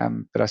everything.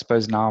 But I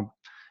suppose now,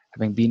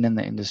 having been in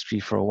the industry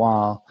for a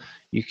while,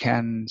 you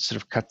can sort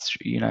of cut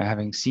through. You know,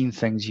 having seen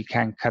things, you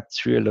can cut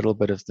through a little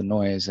bit of the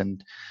noise,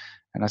 and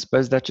I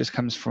suppose that just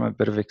comes from a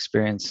bit of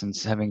experience and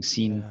having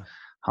seen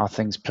how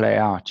things play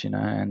out, you know,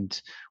 and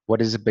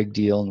what is a big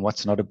deal and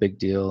what's not a big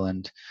deal,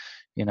 and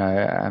you know,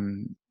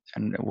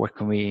 and what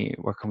can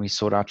we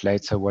sort out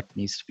later, what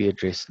needs to be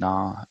addressed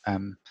now.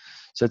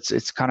 So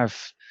it's kind of,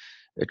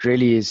 it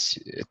really is,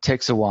 it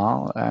takes a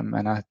while,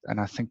 and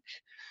I think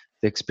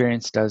the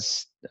experience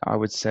does, I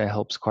would say,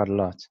 helps quite a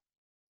lot.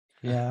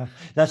 Yeah,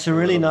 that's a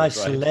really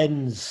nice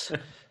lens.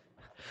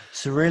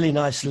 It's a really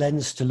nice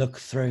lens to look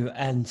through,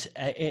 and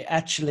it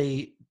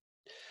actually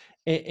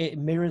it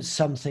mirrors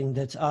something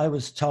that I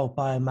was told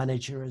by a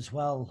manager as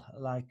well.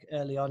 Like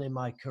early on in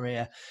my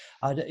career,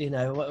 you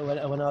know,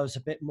 when I was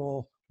a bit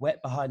more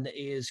wet behind the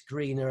ears,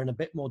 greener, and a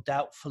bit more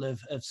doubtful of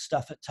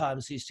stuff at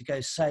times, he used to go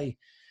say,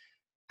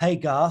 "Hey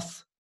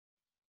Garth,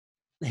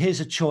 here's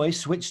a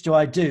choice. Which do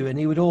I do?" And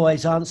he would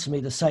always answer me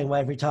the same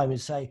way every time.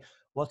 He'd say,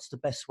 "What's the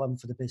best one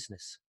for the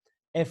business?"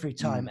 Every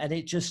time. And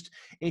it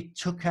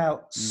took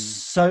out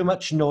so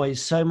much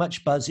noise, so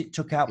much buzz. It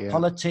took out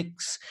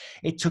politics.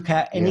 It took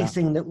out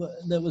anything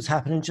that was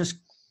happening, just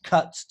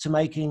cut to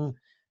making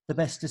the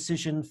best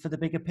decision for the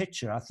bigger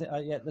picture. I think,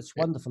 that's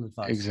wonderful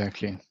advice.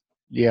 Exactly.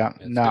 Yeah.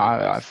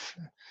 No,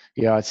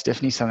 it's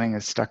definitely something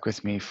that's stuck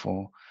with me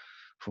for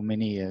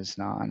many years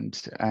now.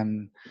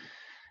 And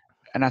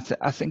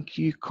I think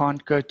you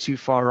can't go too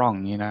far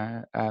wrong, you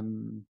know.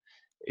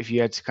 If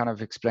you had to kind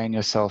of explain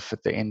yourself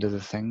at the end of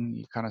the thing,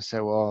 you kind of say,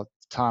 well, at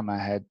the time I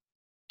had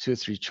 2 or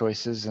 3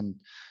 choices, and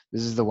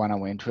this is the one I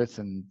went with,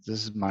 and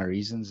this is my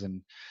reasons.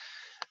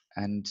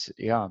 And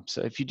yeah,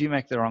 so if you do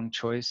make the wrong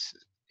choice,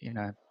 you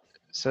know,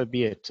 so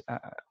be it.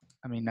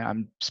 I mean, I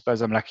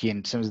suppose I'm lucky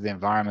in terms of the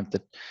environment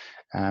that,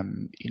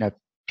 you know,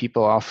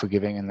 people are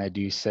forgiving, and they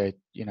do say,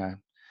 you know,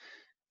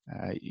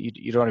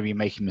 you don't want to be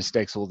making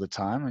mistakes all the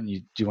time, and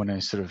you do want to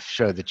sort of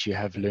show that you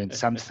have learned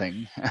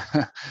something.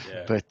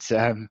 But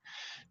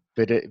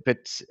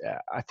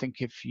I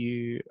think if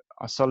you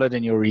are solid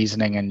in your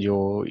reasoning and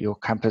your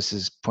compass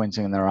is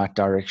pointing in the right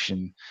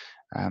direction,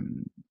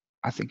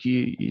 I think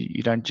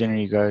you don't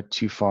generally go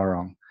too far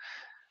wrong.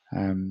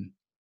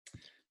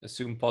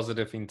 Assume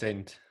positive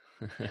intent.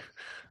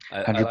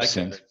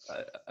 100%.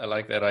 I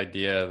like that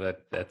idea,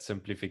 that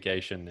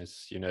simplification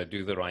is, you know,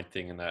 do the right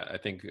thing. And I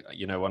think,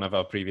 you know, one of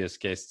our previous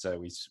guests,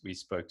 we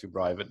spoke to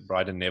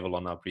Bryden Neville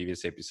on our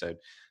previous episode,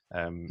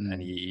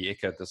 and he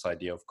echoed this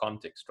idea of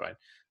context, right?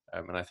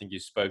 And I think you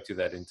spoke to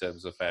that in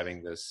terms of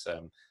having this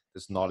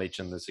knowledge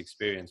and this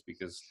experience,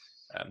 because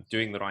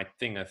doing the right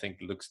thing, I think,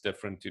 looks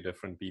different to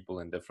different people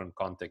in different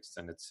contexts,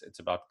 and it's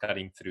about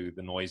cutting through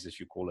the noise, as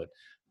you call it,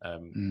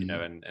 you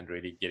know, and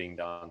really getting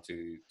down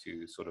to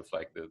sort of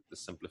like the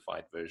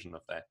simplified version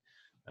of that.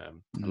 I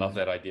love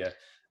that idea.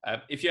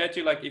 If you had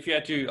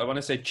to, I want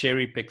to say,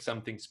 cherry pick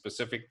something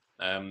specific,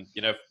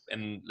 you know,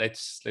 and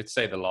let's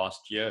say the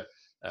last year,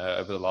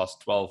 over the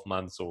last 12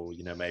 months, or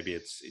maybe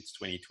it's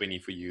 2020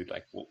 for you?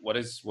 Like, what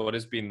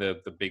has been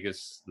the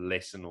biggest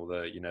lesson, or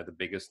the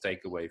biggest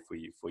takeaway for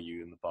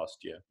you in the past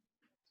year?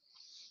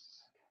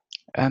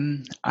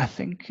 I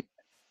think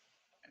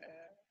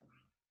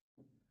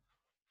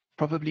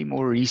probably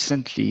more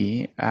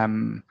recently,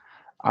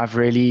 I've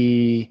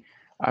really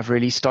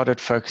started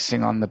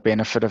focusing on the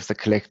benefit of the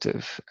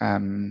collective.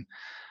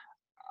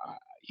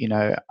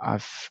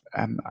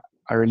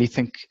 I really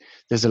think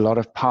there's a lot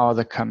of power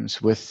that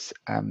comes with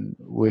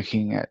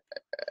working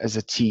as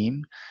a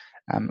team.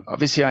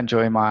 Obviously, I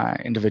enjoy my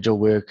individual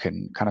work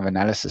and kind of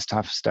analysis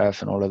type of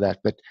stuff and all of that,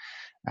 but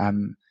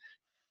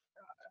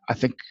I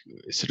think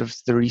sort of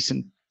the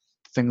recent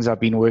things I've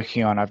been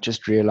working on, I've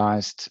just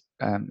realized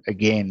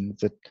again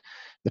that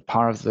the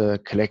power of the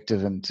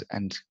collective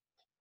and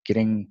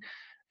getting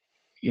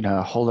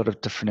a whole lot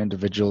of different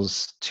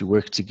individuals to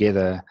work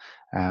together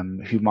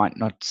who might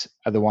not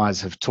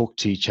otherwise have talked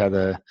to each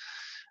other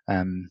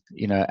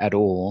at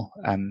all.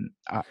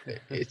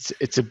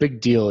 It's a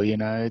big deal.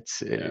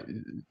 It's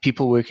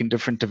people work in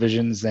different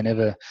divisions. They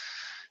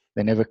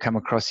never come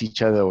across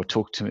each other or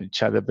talk to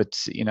each other. But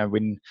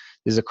when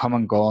there's a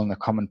common goal and a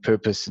common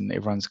purpose, and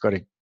everyone's got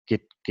to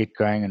get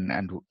going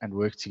and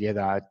work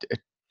together,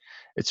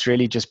 it's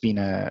really just been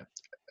a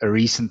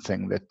recent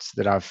thing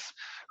that I've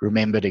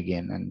remembered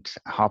again, and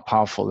how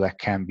powerful that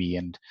can be.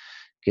 And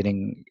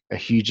getting a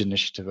huge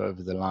initiative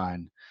over the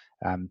line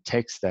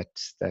takes that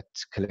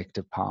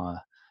collective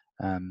power.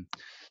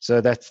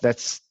 So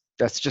that's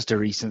just a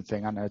recent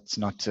thing. I know it's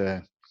not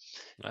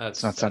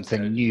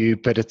something new,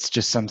 but it's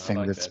just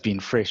something that's been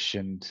fresh,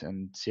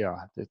 and yeah,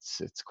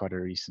 it's quite a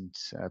recent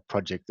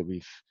project that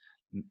we've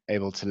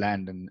able to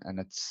land, and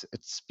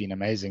it's been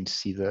amazing to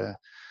see the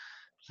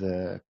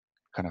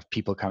kind of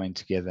people coming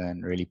together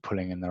and really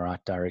pulling in the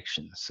right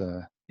direction.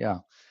 So yeah.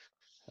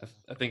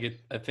 I think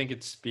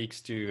it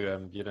speaks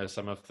to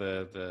some of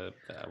the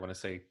I want to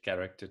say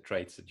character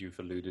traits that you've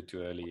alluded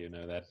to earlier.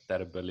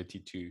 That ability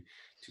to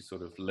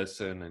sort of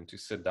listen and to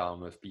sit down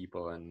with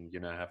people and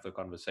have the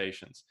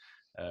conversations.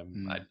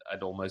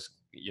 I'd almost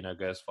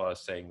go as far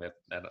as saying that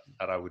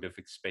I would have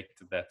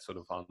expected that sort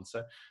of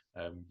answer.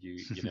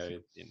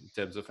 In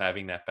terms of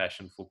having that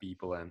passion for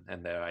people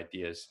and their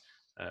ideas.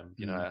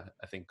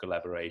 I think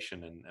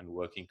collaboration and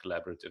working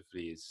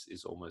collaboratively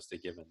is almost a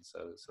given.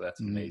 So that's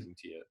amazing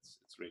to hear.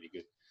 It's really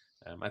good.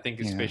 I think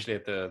especially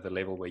at the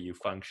level where you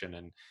function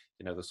and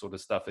the sort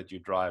of stuff that you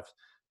drive,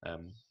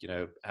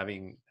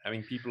 having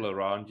people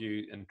around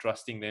you and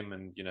trusting them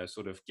and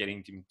sort of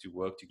getting them to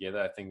work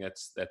together. I think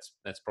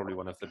that's probably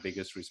one of the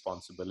biggest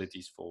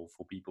responsibilities for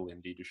people in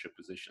leadership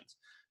positions.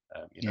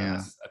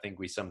 I think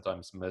we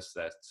sometimes miss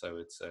that. So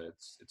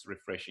it's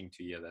refreshing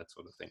to hear that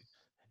sort of thing.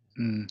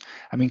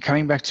 I mean,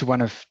 coming back to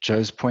one of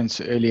Joe's points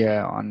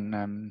earlier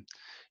on,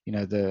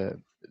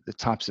 the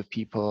types of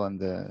people and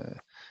the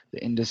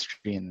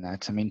industry in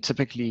that. I mean,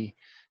 typically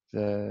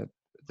the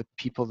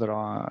people that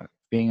are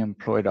being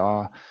employed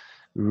are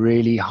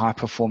really high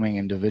performing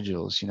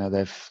individuals.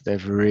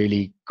 They've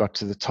really got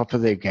to the top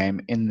of their game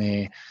in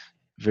their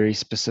very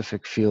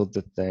specific field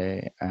that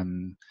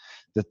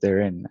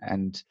they're in,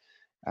 and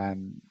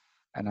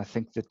I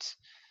think that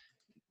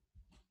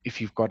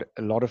if you've got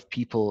a lot of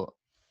people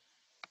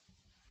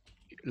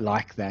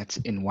like that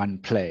in one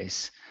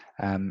place,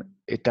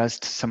 it does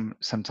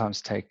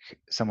sometimes take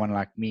someone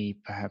like me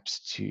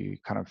perhaps to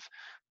kind of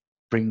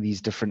bring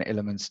these different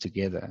elements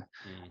together.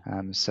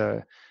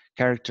 So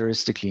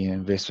characteristically in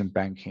investment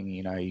banking,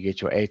 you get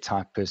your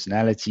A-type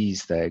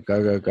personalities, they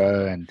go,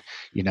 and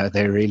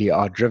they really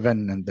are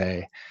driven, and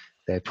they're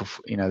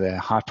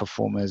high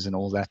performers and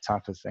all that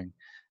type of thing.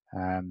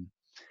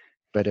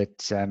 But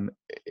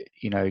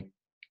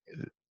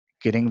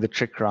getting the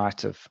trick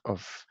right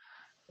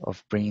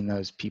of bringing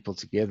those people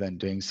together and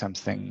doing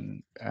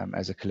something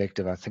as a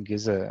collective, I think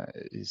is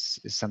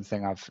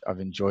something I've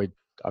enjoyed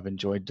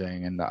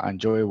doing, and I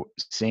enjoy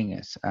seeing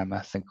it. I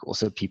think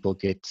also people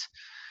get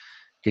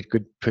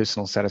good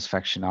personal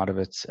satisfaction out of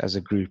it as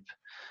a group,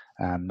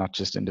 not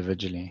just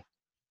individually.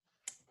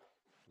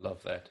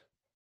 Love that.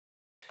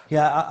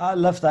 Yeah, I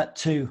love that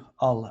too,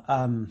 Ol.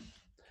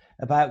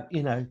 About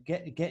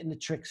getting the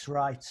tricks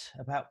right,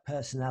 about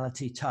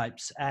personality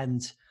types,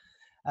 and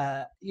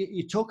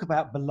you talk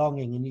about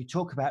belonging, and you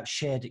talk about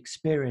shared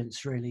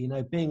experience. Really,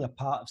 being a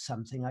part of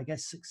something. I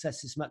guess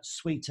success is much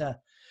sweeter,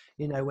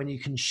 when you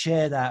can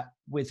share that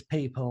with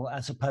people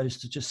as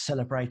opposed to just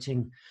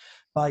celebrating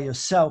by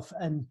yourself.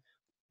 And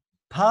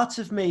part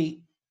of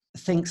me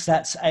thinks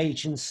that's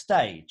age and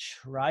stage,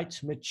 right?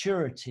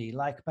 Maturity.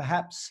 Like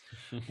perhaps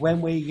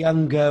when we're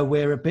younger,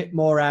 we're a bit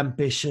more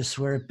ambitious,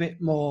 we're a bit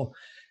more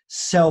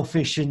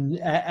selfish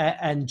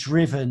and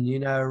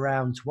driven,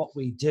 around what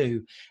we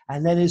do.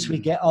 And then as we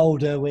get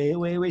older,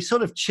 we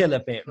sort of chill a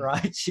bit,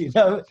 right?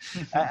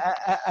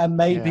 And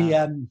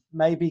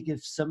maybe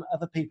give some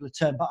other people a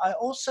turn. But I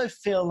also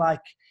feel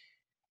like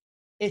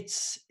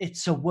it's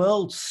a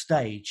world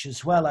stage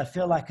as well. I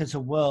feel like as a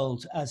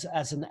world, as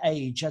an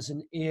age, as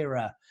an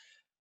era,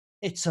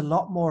 it's a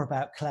lot more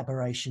about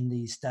collaboration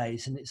these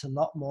days, and it's a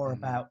lot more Mm,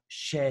 about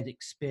shared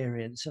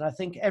experience. And I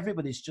think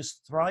everybody's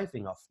just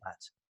thriving off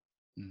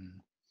that. mm.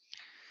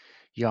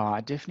 Yeah,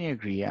 I definitely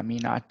agree. I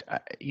mean,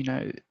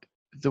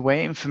 the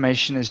way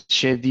information is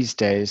shared these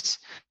days,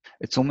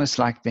 it's almost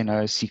like there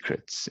are no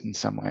secrets in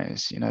some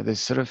ways. There's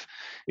sort of,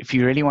 if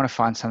you really want to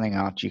find something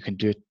out, you can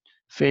do it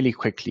fairly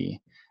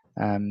quickly.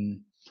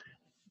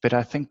 But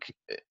I think,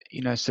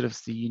 sort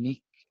of the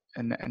unique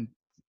and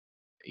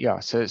yeah,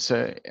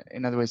 so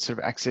in other words, sort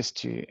of access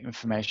to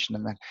information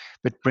and that,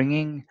 but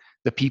bringing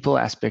the people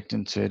aspect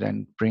into it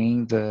and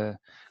bringing the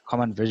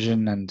common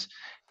vision and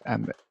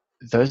um,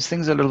 those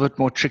things are a little bit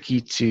more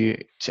tricky to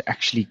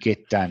actually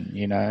get done,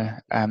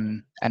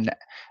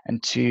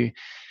 and to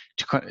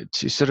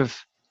sort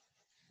of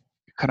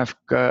kind of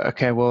go,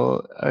 okay,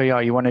 well, oh yeah,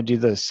 you want to do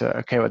this, so,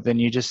 okay, well then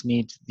you just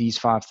need these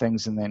 5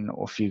 things and then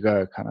off you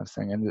go, kind of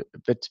thing.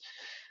 But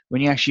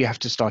when you actually have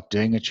to start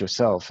doing it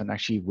yourself and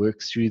actually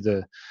work through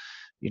the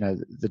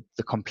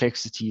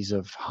complexities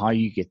of how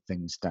you get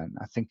things done,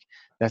 I think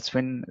that's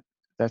when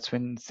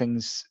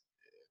things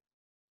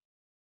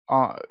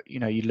are,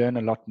 you learn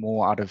a lot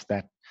more out of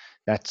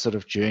that sort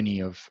of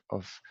journey of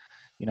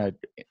you know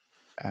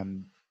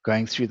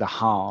going through the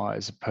how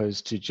as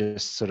opposed to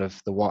just sort of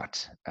the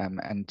what.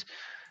 And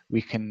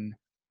we can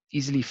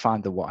easily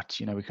find the what.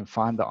 We can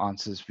find the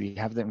answers, we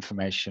have the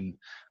information.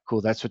 Cool,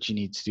 that's what you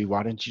need to do,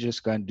 why don't you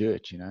just go and do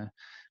it?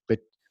 But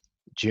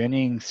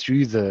journeying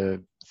through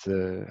the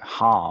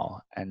how,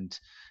 and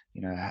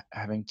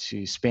having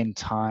to spend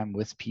time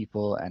with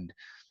people and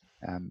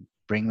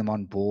bring them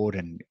on board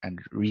and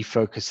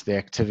refocus their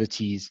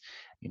activities.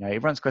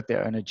 Everyone's got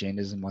their own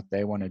agendas and what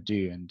they want to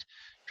do, and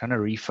trying to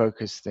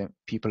refocus the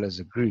people as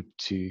a group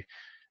to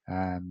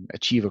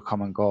achieve a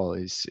common goal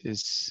is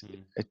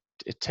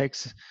it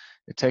takes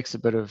a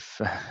bit of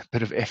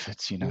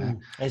effort,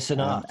 It's an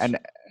art. and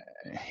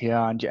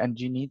yeah, and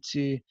you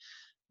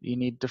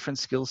need different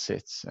skill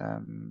sets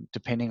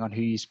depending on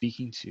who you're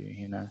speaking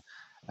to,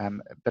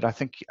 but I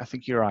think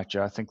you're right,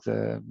 Joe. I think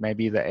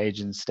maybe the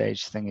age and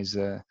stage thing is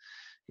a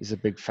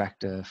big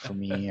factor for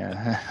me.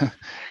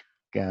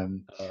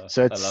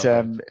 So I it's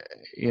love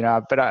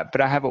that.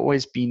 but I have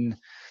always been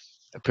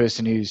a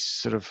person who's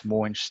sort of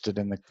more interested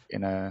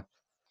in a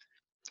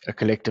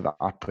collective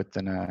output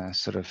than a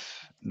sort of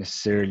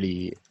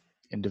necessarily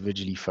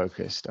individually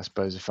focused. I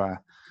suppose if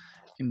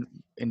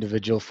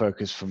individual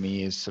focus for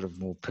me is sort of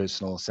more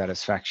personal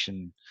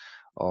satisfaction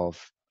of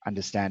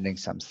understanding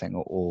something,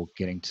 or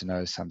getting to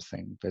know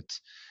something. But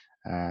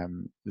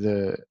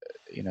the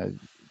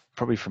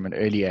probably from an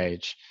early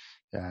age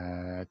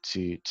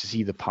to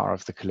see the power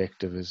of the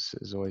collective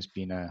has always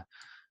been a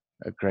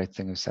great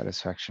thing of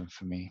satisfaction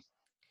for me.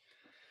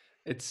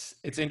 It's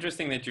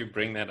interesting that you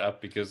bring that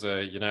up because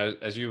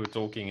as you were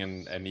talking,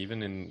 and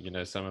even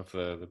in some of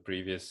the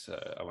previous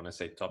I want to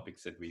say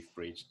topics that we've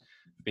breached,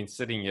 I've been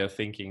sitting here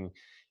thinking,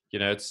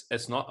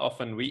 it's not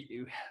often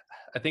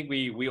I think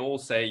we all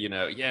say,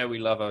 yeah, we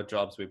love our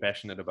jobs, we're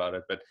passionate about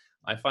it, but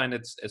I find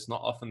it's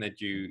not often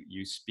that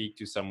you speak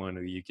to someone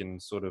who you can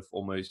sort of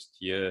almost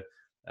hear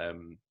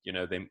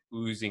them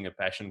oozing a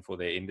passion for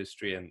their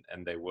industry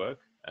and their work.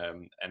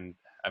 And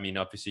I mean,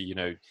 obviously,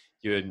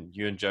 you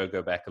and Joe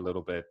go back a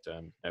little bit.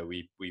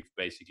 We've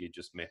basically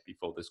just met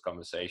before this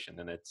conversation,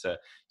 and it's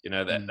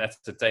that's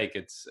the take.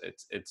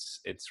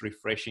 It's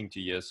refreshing to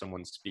hear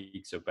someone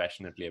speak so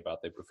passionately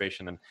about their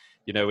profession. And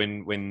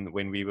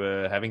when we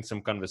were having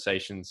some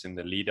conversations in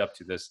the lead up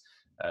to this,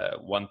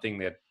 one thing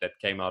that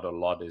came out a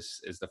lot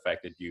is the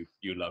fact that you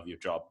love your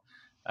job.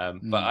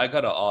 But I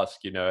gotta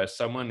ask, as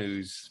someone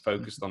who's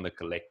focused on the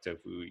collective,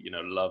 who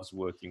loves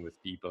working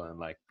with people and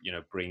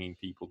bringing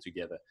people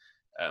together,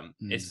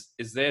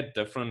 is there a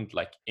different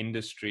like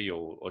industry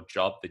or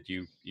job that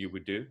you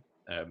would do?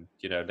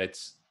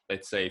 Let's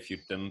say if you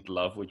didn't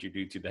love what you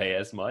do today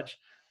as much,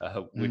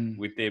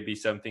 would there be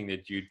something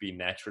that you'd be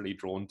naturally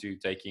drawn to,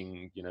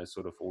 taking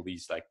sort of all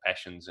these like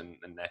passions and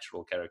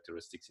natural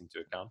characteristics into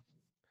account?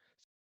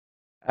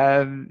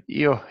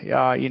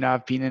 Yeah,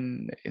 I've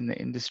been in the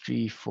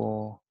industry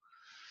for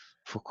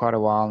quite a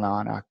while now,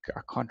 and I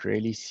can't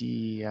really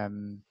see.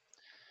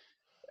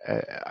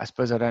 I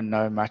suppose I don't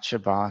know much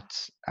about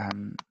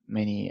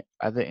many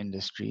other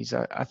industries.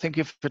 I think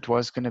if it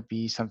was going to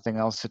be something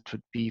else, it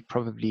would be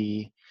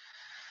probably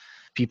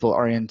people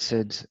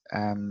oriented,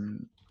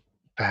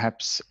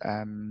 perhaps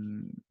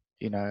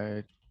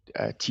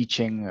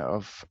teaching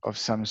of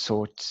some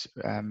sort,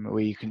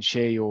 where you can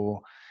share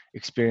your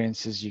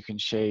experiences, you can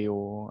share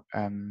your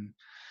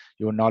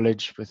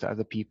knowledge with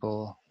other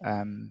people.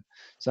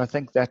 So I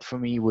think that for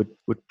me would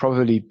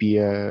probably be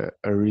a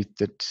route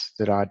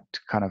that I'd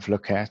kind of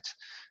look at.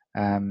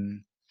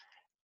 And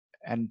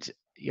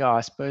yeah, I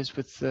suppose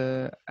with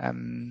the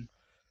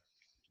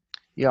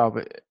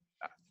but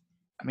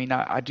I mean,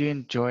 I do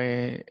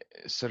enjoy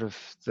sort of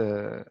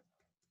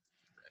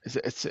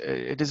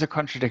it is a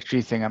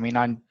contradictory thing. I mean,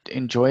 I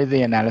enjoy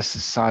the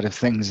analysis side of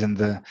things and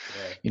the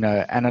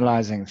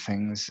analyzing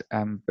things,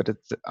 but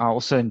I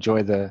also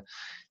enjoy the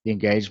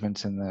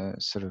engagement and the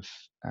sort of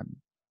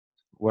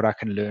what I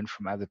can learn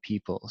from other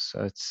people.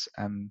 So it's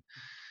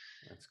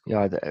That's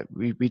cool.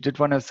 we did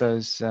one of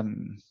those I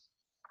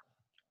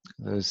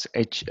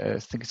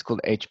think it's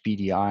called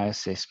HBDI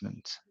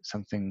assessment,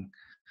 something.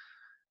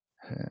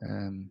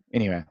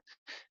 Anyway,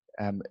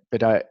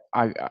 but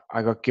I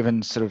got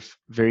given sort of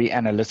very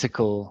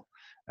analytical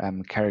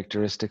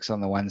characteristics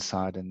on the one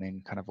side, and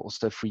then kind of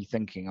also free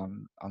thinking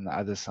on the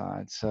other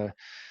side. So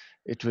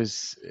it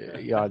was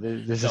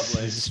there's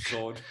Double-edged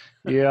sword.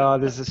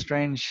 there's a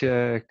strange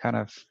kind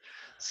of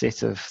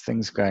set of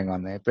things going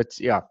on there. But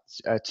to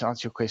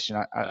answer your question,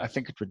 I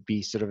think it would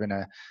be sort of in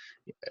a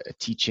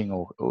teaching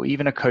or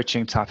even a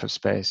coaching type of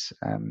space.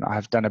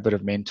 I've done a bit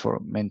of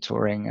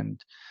mentoring, and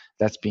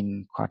that's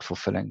been quite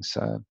fulfilling.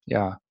 So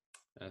yeah.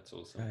 That's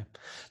awesome. Okay.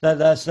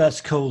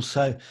 That's cool.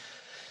 So,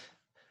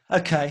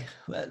 okay,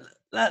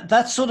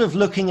 that's sort of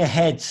looking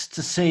ahead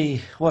to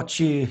see what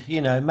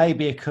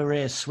maybe a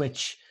career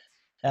switch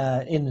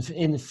in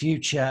the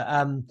future.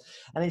 And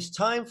it's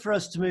time for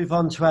us to move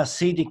on to our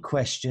seeded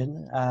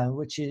question,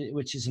 which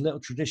is a little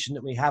tradition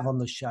that we have on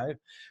the show.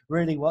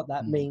 Really, what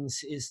that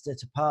means is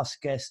that a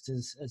past guest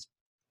has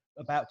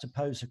about to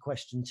pose a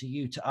question to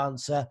you to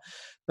answer,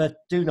 but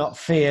do not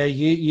fear,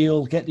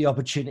 you'll get the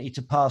opportunity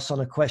to pass on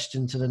a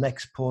question to the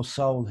next poor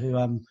soul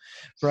who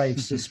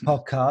braves this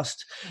podcast.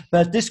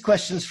 But this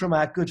question's from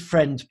our good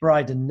friend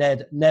Bryden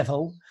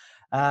Neville,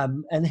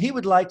 and he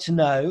would like to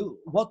know,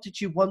 what did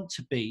you want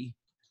to be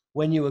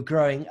when you were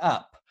growing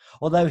up?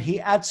 Although he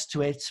adds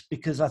to it,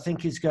 because I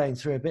think he's going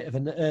through a bit of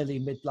an early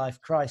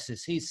midlife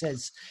crisis, he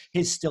says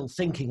he's still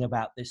thinking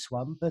about this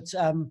one, but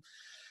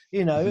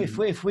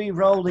if we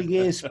roll the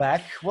years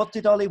back, what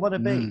did Ollie want to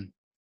be?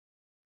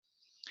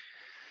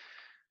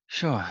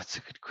 Sure, it's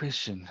a good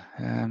question.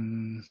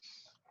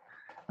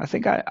 I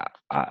think I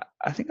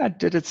think I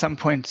did at some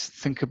point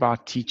think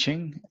about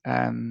teaching.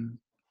 I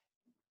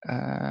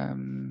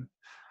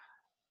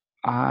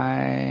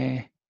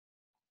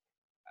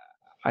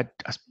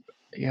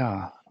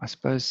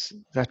suppose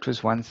that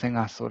was one thing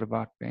I thought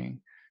about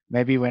being.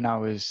 Maybe when I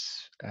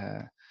was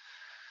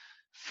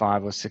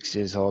 5 or 6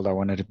 years old, I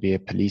wanted to be a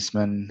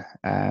policeman.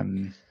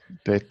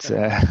 But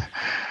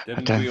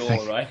Didn't we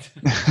all, right?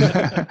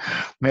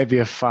 maybe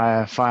a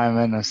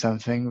fireman or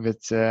something.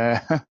 But I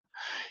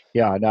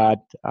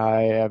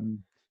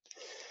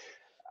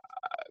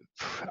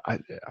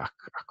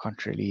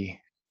can't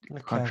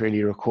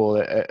really recall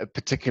a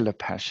particular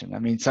passion. I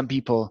mean, some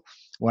people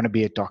want to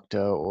be a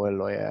doctor or a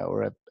lawyer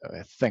or a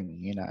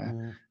thing,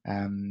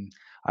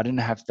 I didn't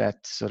have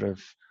that sort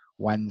of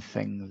one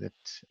thing that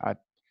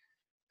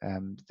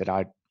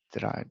I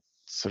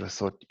sort of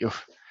thought,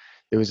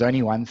 there was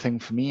only one thing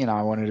for me, and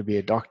I wanted to be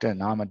a doctor, and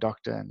now I'm a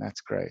doctor, and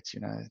that's great,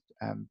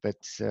 but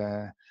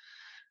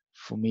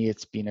for me,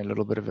 it's been a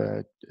little bit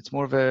it's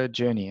more of a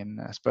journey.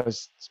 And I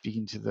suppose,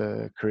 speaking to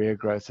the career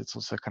growth, it's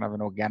also kind of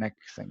an organic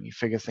thing. You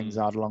figure things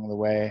out along the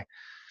way.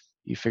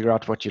 You figure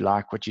out what you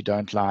like, what you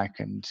don't like,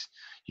 and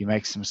you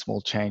make some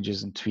small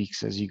changes and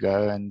tweaks as you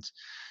go. And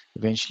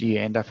eventually you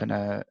end up in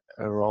a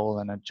role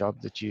and a job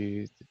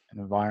an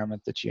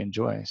environment that you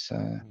enjoy.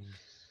 So,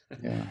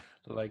 yeah.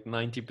 Like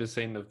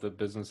 90% of the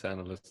business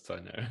analysts I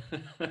know.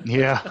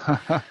 Yeah.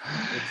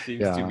 It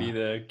seems to be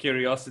the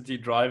curiosity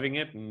driving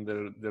it, and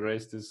the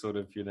rest is sort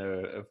of,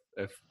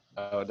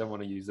 I don't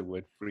want to use the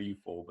word free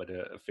fall, but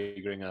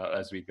figuring out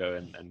as we go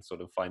and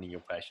sort of finding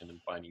your passion and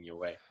finding your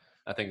way.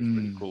 I think it's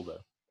pretty cool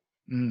though.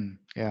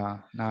 Yeah,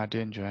 no, I do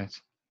enjoy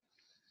it.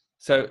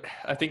 So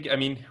I think,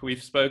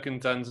 we've spoken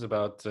tons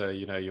about, I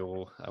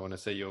want to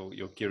say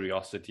your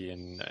curiosity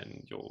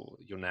and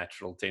your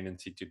natural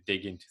tendency to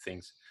dig into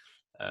things.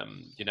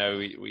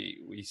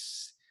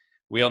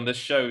 We on this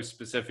show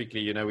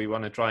specifically, we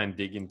want to try and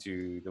dig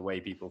into the way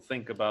people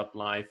think about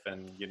life,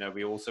 and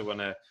we also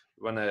want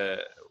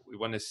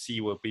to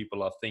see what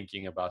people are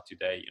thinking about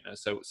today.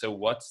 So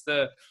what's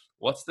the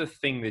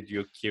thing that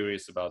you're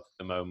curious about at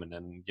the moment?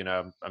 And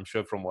I'm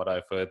sure from what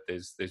I've heard,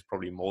 there's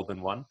probably more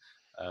than one.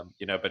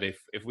 But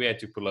if we had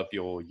to pull up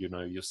your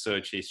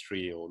search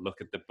history or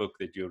look at the book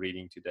that you're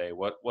reading today,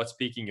 what's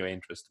piquing your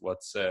interest?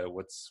 What's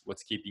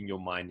keeping your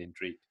mind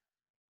intrigued?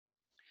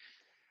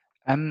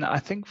 I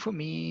think for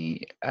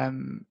me,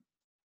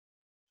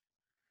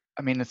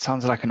 it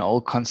sounds like an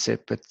old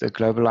concept, but the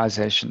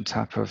globalization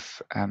type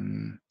of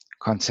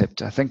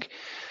concept. I think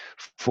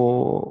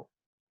for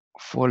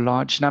a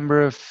large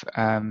number of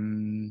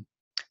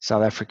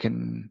South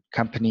African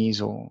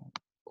companies or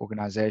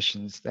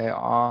organizations, they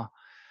are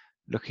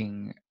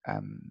looking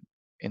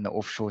in the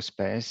offshore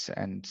space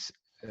and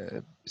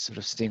sort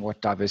of seeing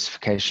what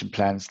diversification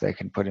plans they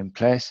can put in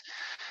place.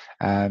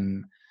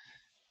 And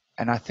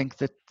I think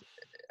that,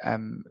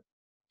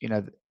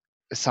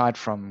 aside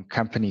from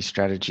company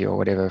strategy or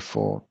whatever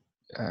for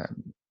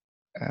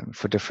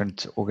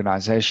different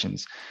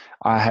organizations,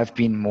 I have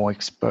been more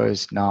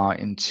exposed now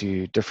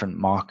into different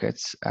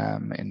markets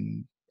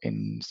in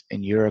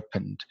Europe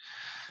and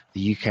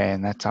the UK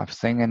and that type of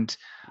thing, and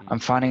I'm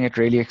finding it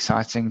really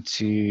exciting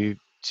to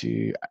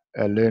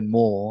learn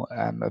more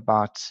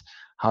about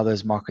how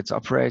those markets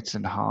operate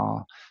and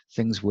how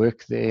things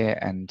work there,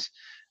 and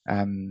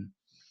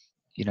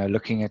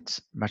looking at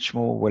much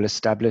more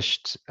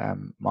well-established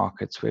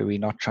markets where we're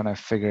not trying to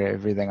figure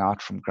everything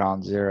out from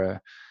ground zero.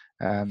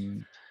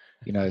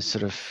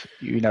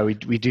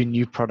 We do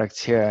new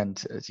products here,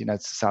 and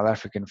it's South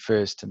African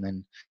first, and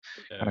then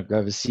kind of go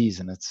overseas,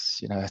 and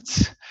it's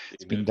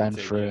been done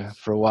for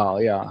a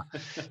while, yeah.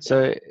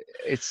 So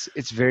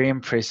it's very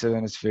impressive,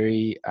 and it's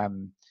very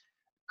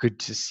good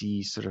to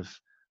see sort of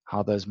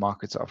how those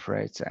markets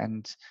operate,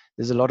 and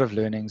there's a lot of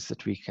learnings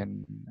that we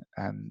can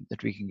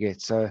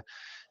get. So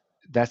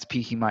that's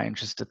piquing my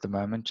interest at the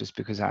moment, just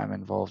because I'm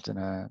involved in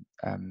a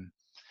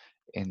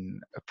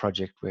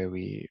project where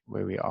we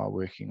are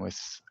working with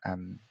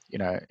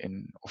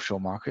in offshore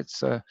markets.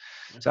 So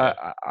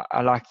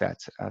I like that.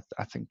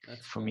 I think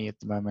that's for me at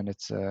the moment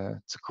it's a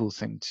cool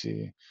thing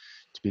to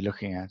be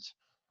looking at.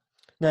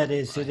 No, it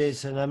is. Nice. It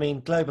is. And I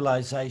mean,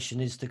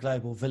 globalization is the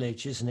global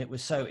village, isn't it? We're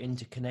so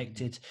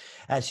interconnected.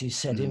 As you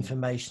said,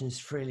 information is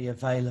freely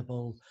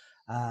available.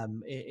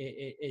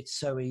 It's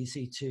so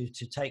easy to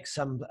take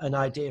an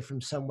idea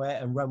from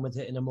somewhere and run with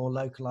it in a more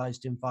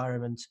localized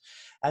environment.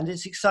 And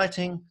it's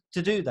exciting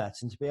to do that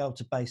and to be able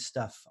to base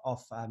stuff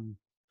off,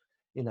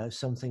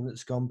 something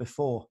that's gone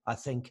before, I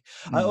think.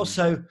 I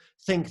also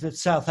think that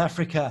South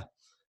Africa,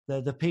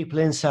 the people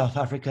in South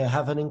Africa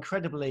have an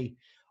incredibly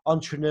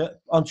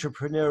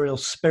entrepreneurial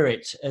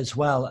spirit as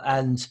well.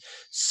 And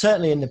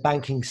certainly in the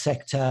banking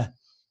sector,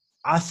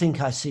 I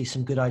think I see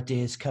some good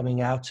ideas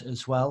coming out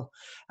as well.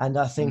 And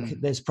I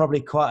think there's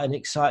probably quite an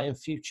exciting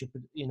future,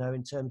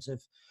 in terms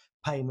of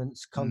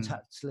payments,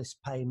 contactless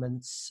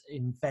payments,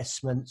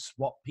 investments,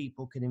 what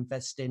people can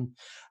invest in.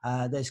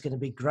 There's going to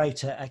be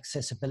greater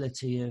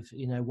accessibility of,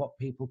 what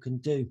people can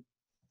do.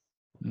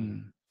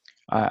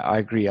 I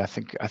agree. I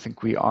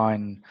think we are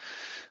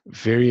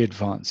very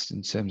advanced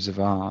in terms of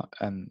our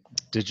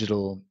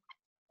digital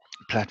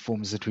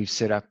platforms that we've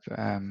set up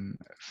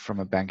from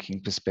a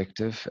banking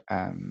perspective,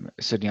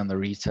 certainly on the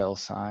retail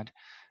side.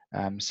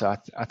 So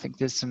I think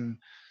there's some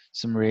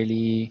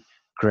really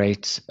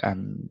great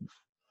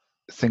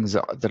things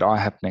that are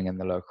happening in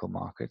the local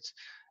market.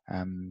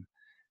 And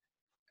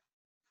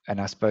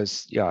I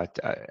suppose, I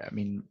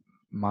mean,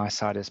 my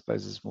side, I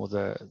suppose, is more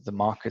the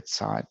market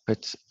side,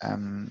 but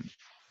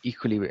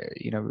equally,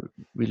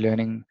 we're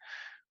learning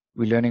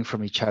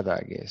from each other,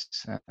 I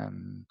guess.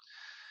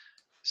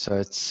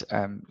 There's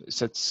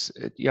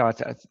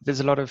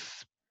a lot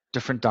of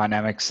different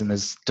dynamics, and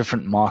there's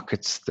different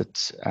markets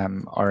that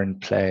are in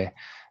play.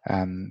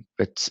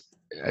 But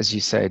as you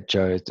said,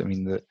 Joe, I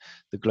mean,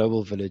 the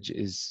global village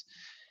is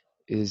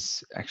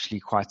actually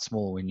quite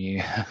small when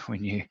you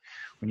when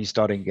you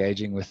start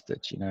engaging with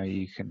it.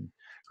 You can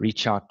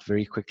reach out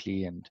very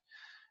quickly, and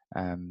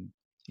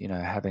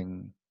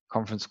having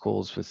conference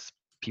calls with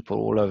people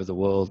all over the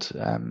world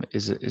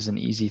is an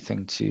easy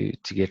thing to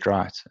get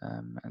right.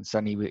 And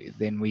suddenly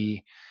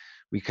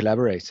we're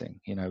collaborating.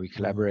 We're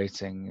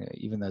collaborating,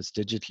 even though it's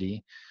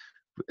digitally.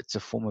 It's a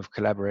form of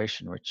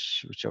collaboration,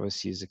 which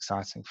obviously is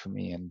exciting for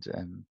me. And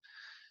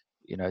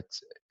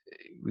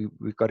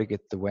we've got to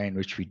get the way in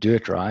which we do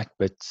it right,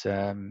 but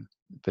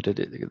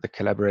the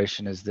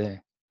collaboration is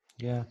there.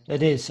 Yeah,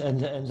 it is,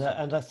 and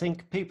I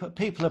think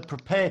people are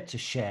prepared to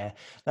share.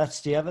 That's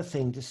the other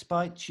thing.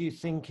 Despite you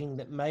thinking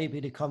that maybe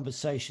the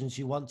conversations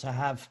you want to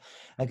have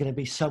are going to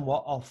be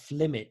somewhat off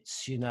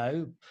limits,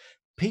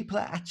 people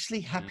are actually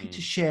happy to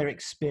share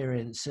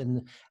experience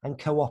and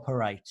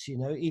cooperate,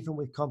 even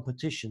with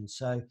competition.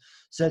 So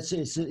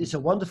it's a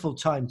wonderful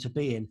time to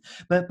be in.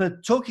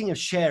 But talking of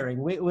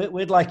sharing,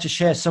 we'd like to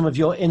share some of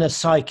your inner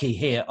psyche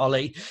here,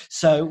 Ollie.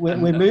 So we're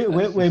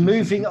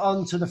moving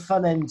on to the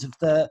fun end of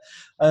the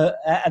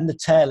and the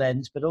tail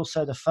end, but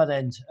also the fun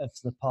end of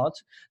the pod.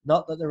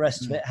 Not that the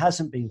rest of it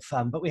hasn't been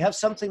fun, but we have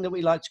something that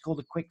we like to call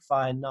the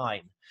Quickfire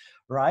 9,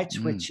 right?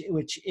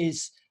 Which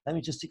is, let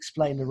me just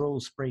explain the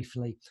rules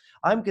briefly.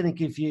 I'm going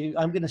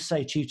to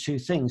say to you two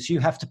things. You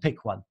have to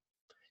pick one.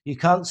 You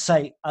can't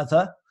say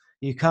other.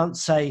 You can't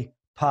say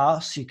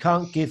pass. You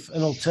can't give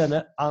an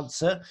alternate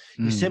answer.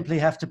 You simply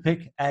have to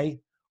pick A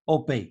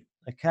or B.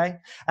 Okay.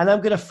 And I'm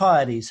going to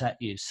fire these at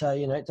you. So,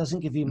 it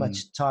doesn't give you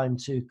much time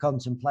to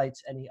contemplate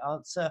any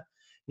answer.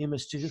 You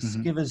must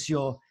just give us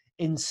your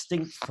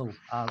instinctful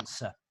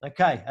answer.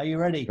 Okay. Are you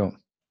ready? Sure.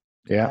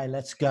 Yeah. Okay,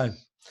 let's go.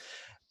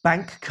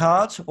 Bank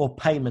card or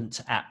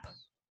payment app?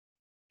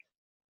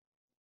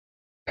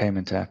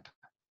 Payment app.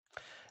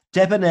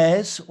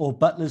 Debonair's or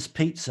Butler's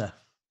Pizza?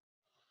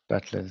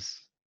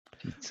 Butler's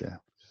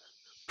Pizza.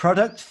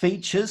 Product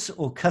features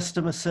or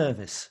customer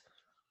service?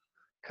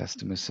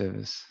 Customer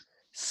service.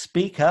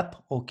 Speak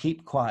up or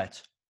keep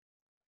quiet?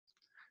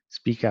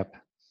 Speak up.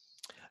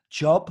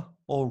 Job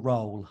or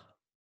role?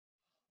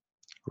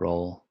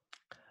 Role.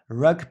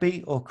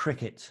 Rugby or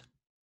cricket?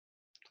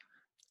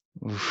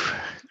 Oof,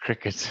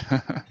 cricket.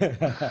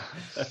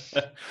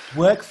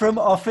 Work from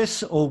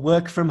office or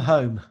work from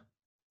home?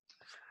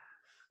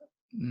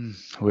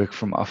 Work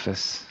from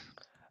office.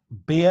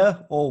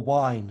 Beer or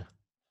wine?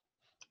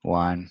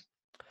 Wine.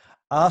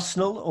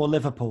 Arsenal or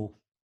Liverpool?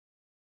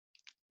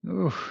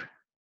 Ooh.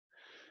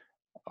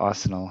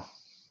 Arsenal.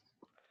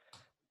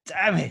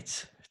 Damn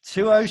it.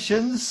 Two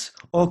Oceans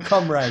or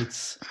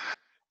Comrades?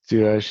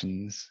 Two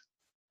Oceans.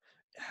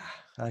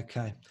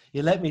 Okay.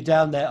 You let me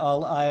down there,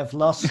 Ol. I have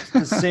lost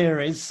the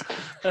series.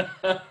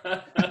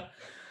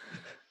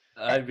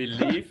 I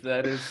believe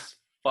that is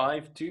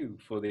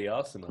 5-2 for the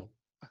Arsenal.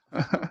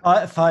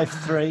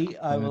 5-3.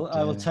 I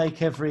will dear.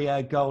 take every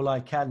goal I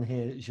can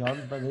here,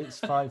 Jean, but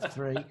it's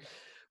 5-3.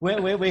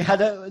 We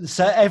had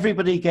so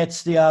everybody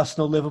gets the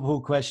Arsenal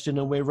Liverpool question,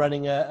 and we're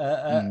running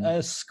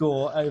a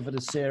score over the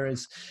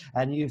series,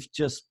 and you've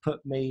just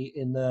put me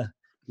in the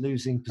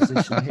losing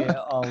position here,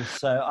 Ol.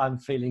 So I'm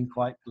feeling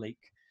quite bleak.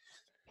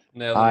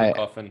 Nail in the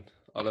coffin,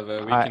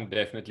 Oliver. We can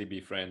definitely be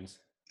friends.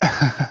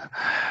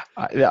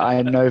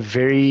 I know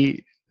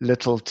very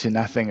little to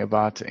nothing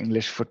about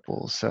English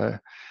football, so.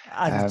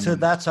 And to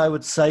that, I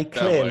would say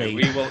clearly.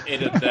 We will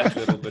edit that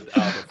little bit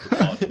out of the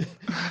pod.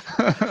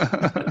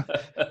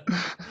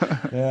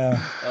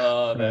 Yeah.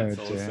 Oh, that's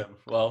awesome.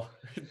 Well,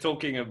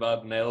 talking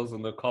about nails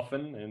in the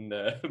coffin and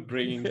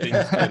bringing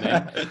things to an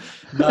end.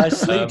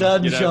 Nicely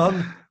done,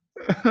 John.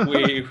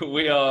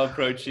 We are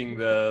approaching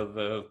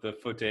the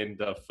foot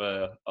end of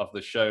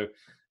the show,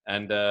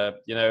 and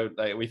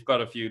like we've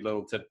got a few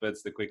little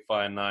tidbits, the quick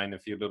fire 9, a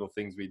few little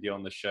things we do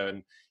on the show,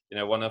 and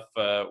one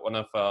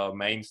of our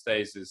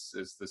mainstays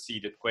is the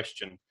seeded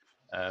question.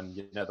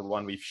 The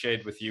one we've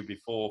shared with you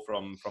before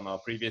from our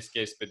previous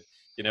guest, but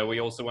we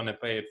also want to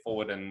pay it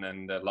forward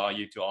and allow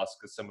you to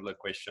ask a similar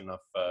question of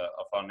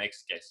our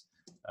next guest,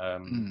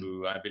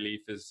 who I believe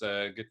is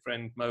a good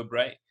friend, Mo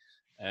Bray.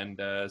 And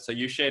so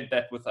you shared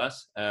that with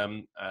us.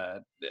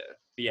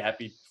 Be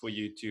happy for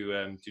you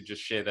to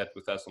just share that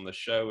with us on the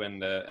show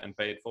and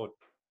pay it forward.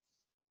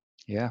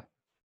 Yeah.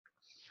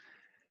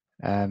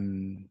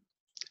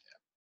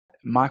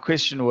 My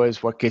question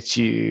was, what gets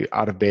you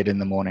out of bed in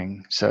the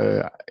morning?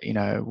 So,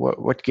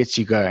 what gets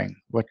you going?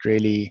 What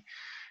really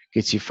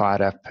gets you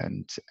fired up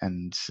and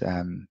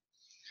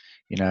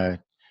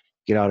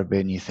get out of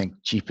bed and you think,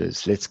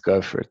 jeepers, let's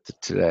go for it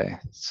today.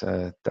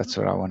 So that's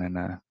what I want to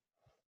know.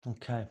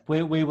 Okay.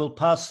 We will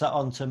pass that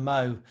on to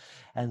Mo,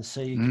 and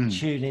so you can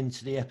tune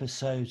into the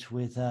episode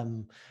with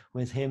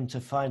him to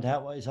find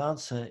out what his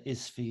answer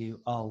is for you,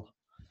 Ol.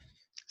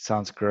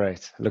 Sounds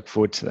great. Look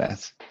forward to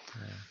that.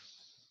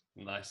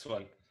 Yeah. Nice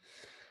one.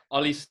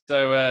 Ollie,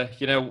 so,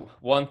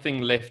 one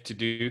thing left to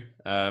do,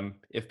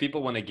 if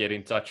people want to get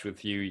in touch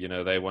with you,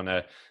 they want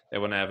to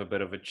have a bit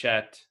of a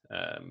chat,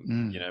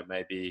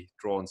 maybe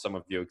draw on some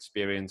of your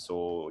experience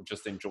or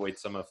just enjoyed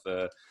some of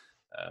the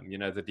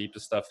deeper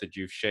stuff that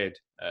you've shared.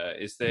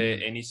 Is there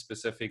any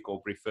specific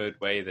or preferred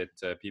way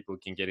that people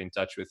can get in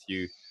touch with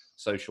you,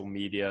 social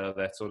media,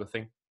 that sort of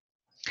thing?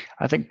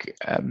 I think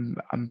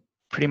I'm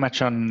pretty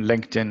much on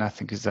LinkedIn, I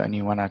think is the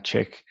only one I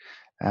check.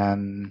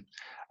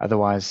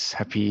 Otherwise,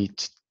 happy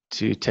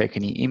to take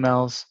any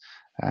emails.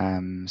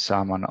 So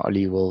I'm on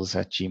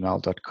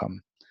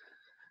olliewills@gmail.com.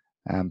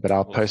 But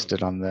I'll post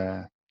it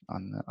on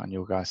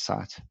your guys'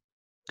 site.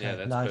 Yeah,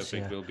 that's nice,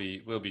 perfect.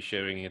 Yeah. We'll be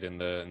sharing it in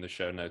the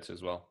show notes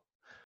as well.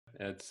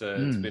 It's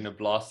been a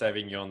blast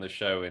having you on the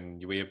show,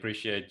 and we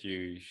appreciate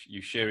you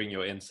sharing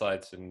your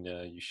insights and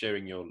you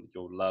sharing your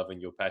love and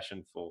your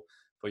passion for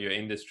your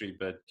industry,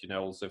 but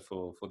also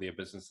for the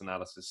business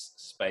analysis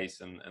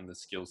space and the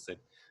skill set.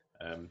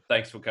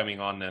 Thanks for coming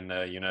on,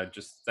 and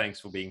just thanks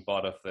for being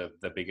part of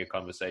the bigger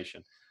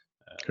conversation.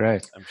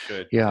 Great. I'm sure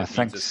it thanks.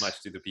 means as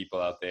much to the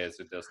people out there as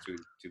it does to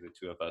the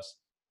two of us.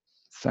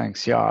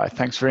 Thanks. Yeah,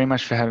 thanks very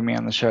much for having me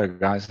on the show,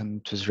 guys, and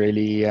it was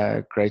really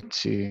great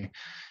to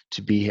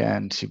be here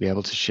and to be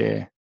able to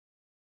share.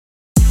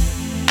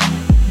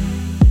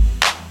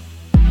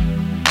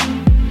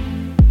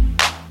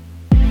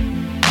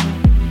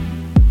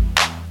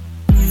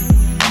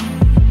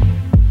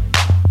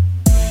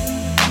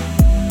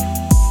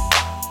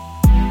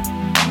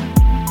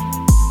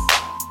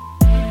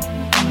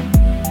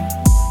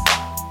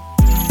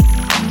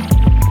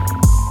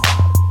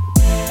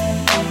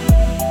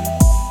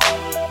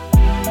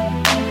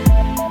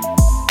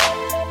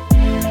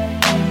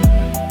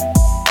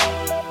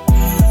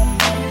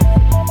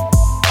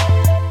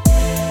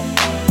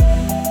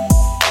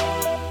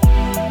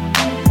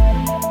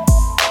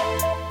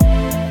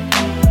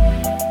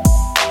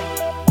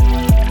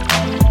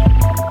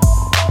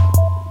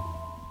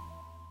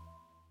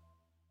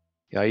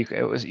 Yeah,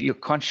 you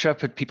can't show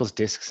up at people's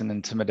desks and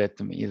intimidate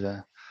them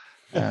either.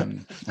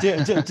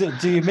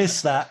 Do you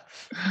miss that?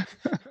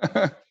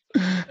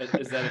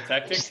 Is that a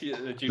tactic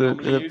that you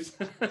normally use?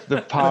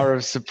 The power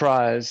of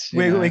surprise.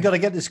 We got to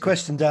get this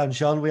question down,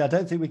 Sean. I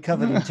don't think we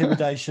covered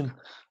intimidation.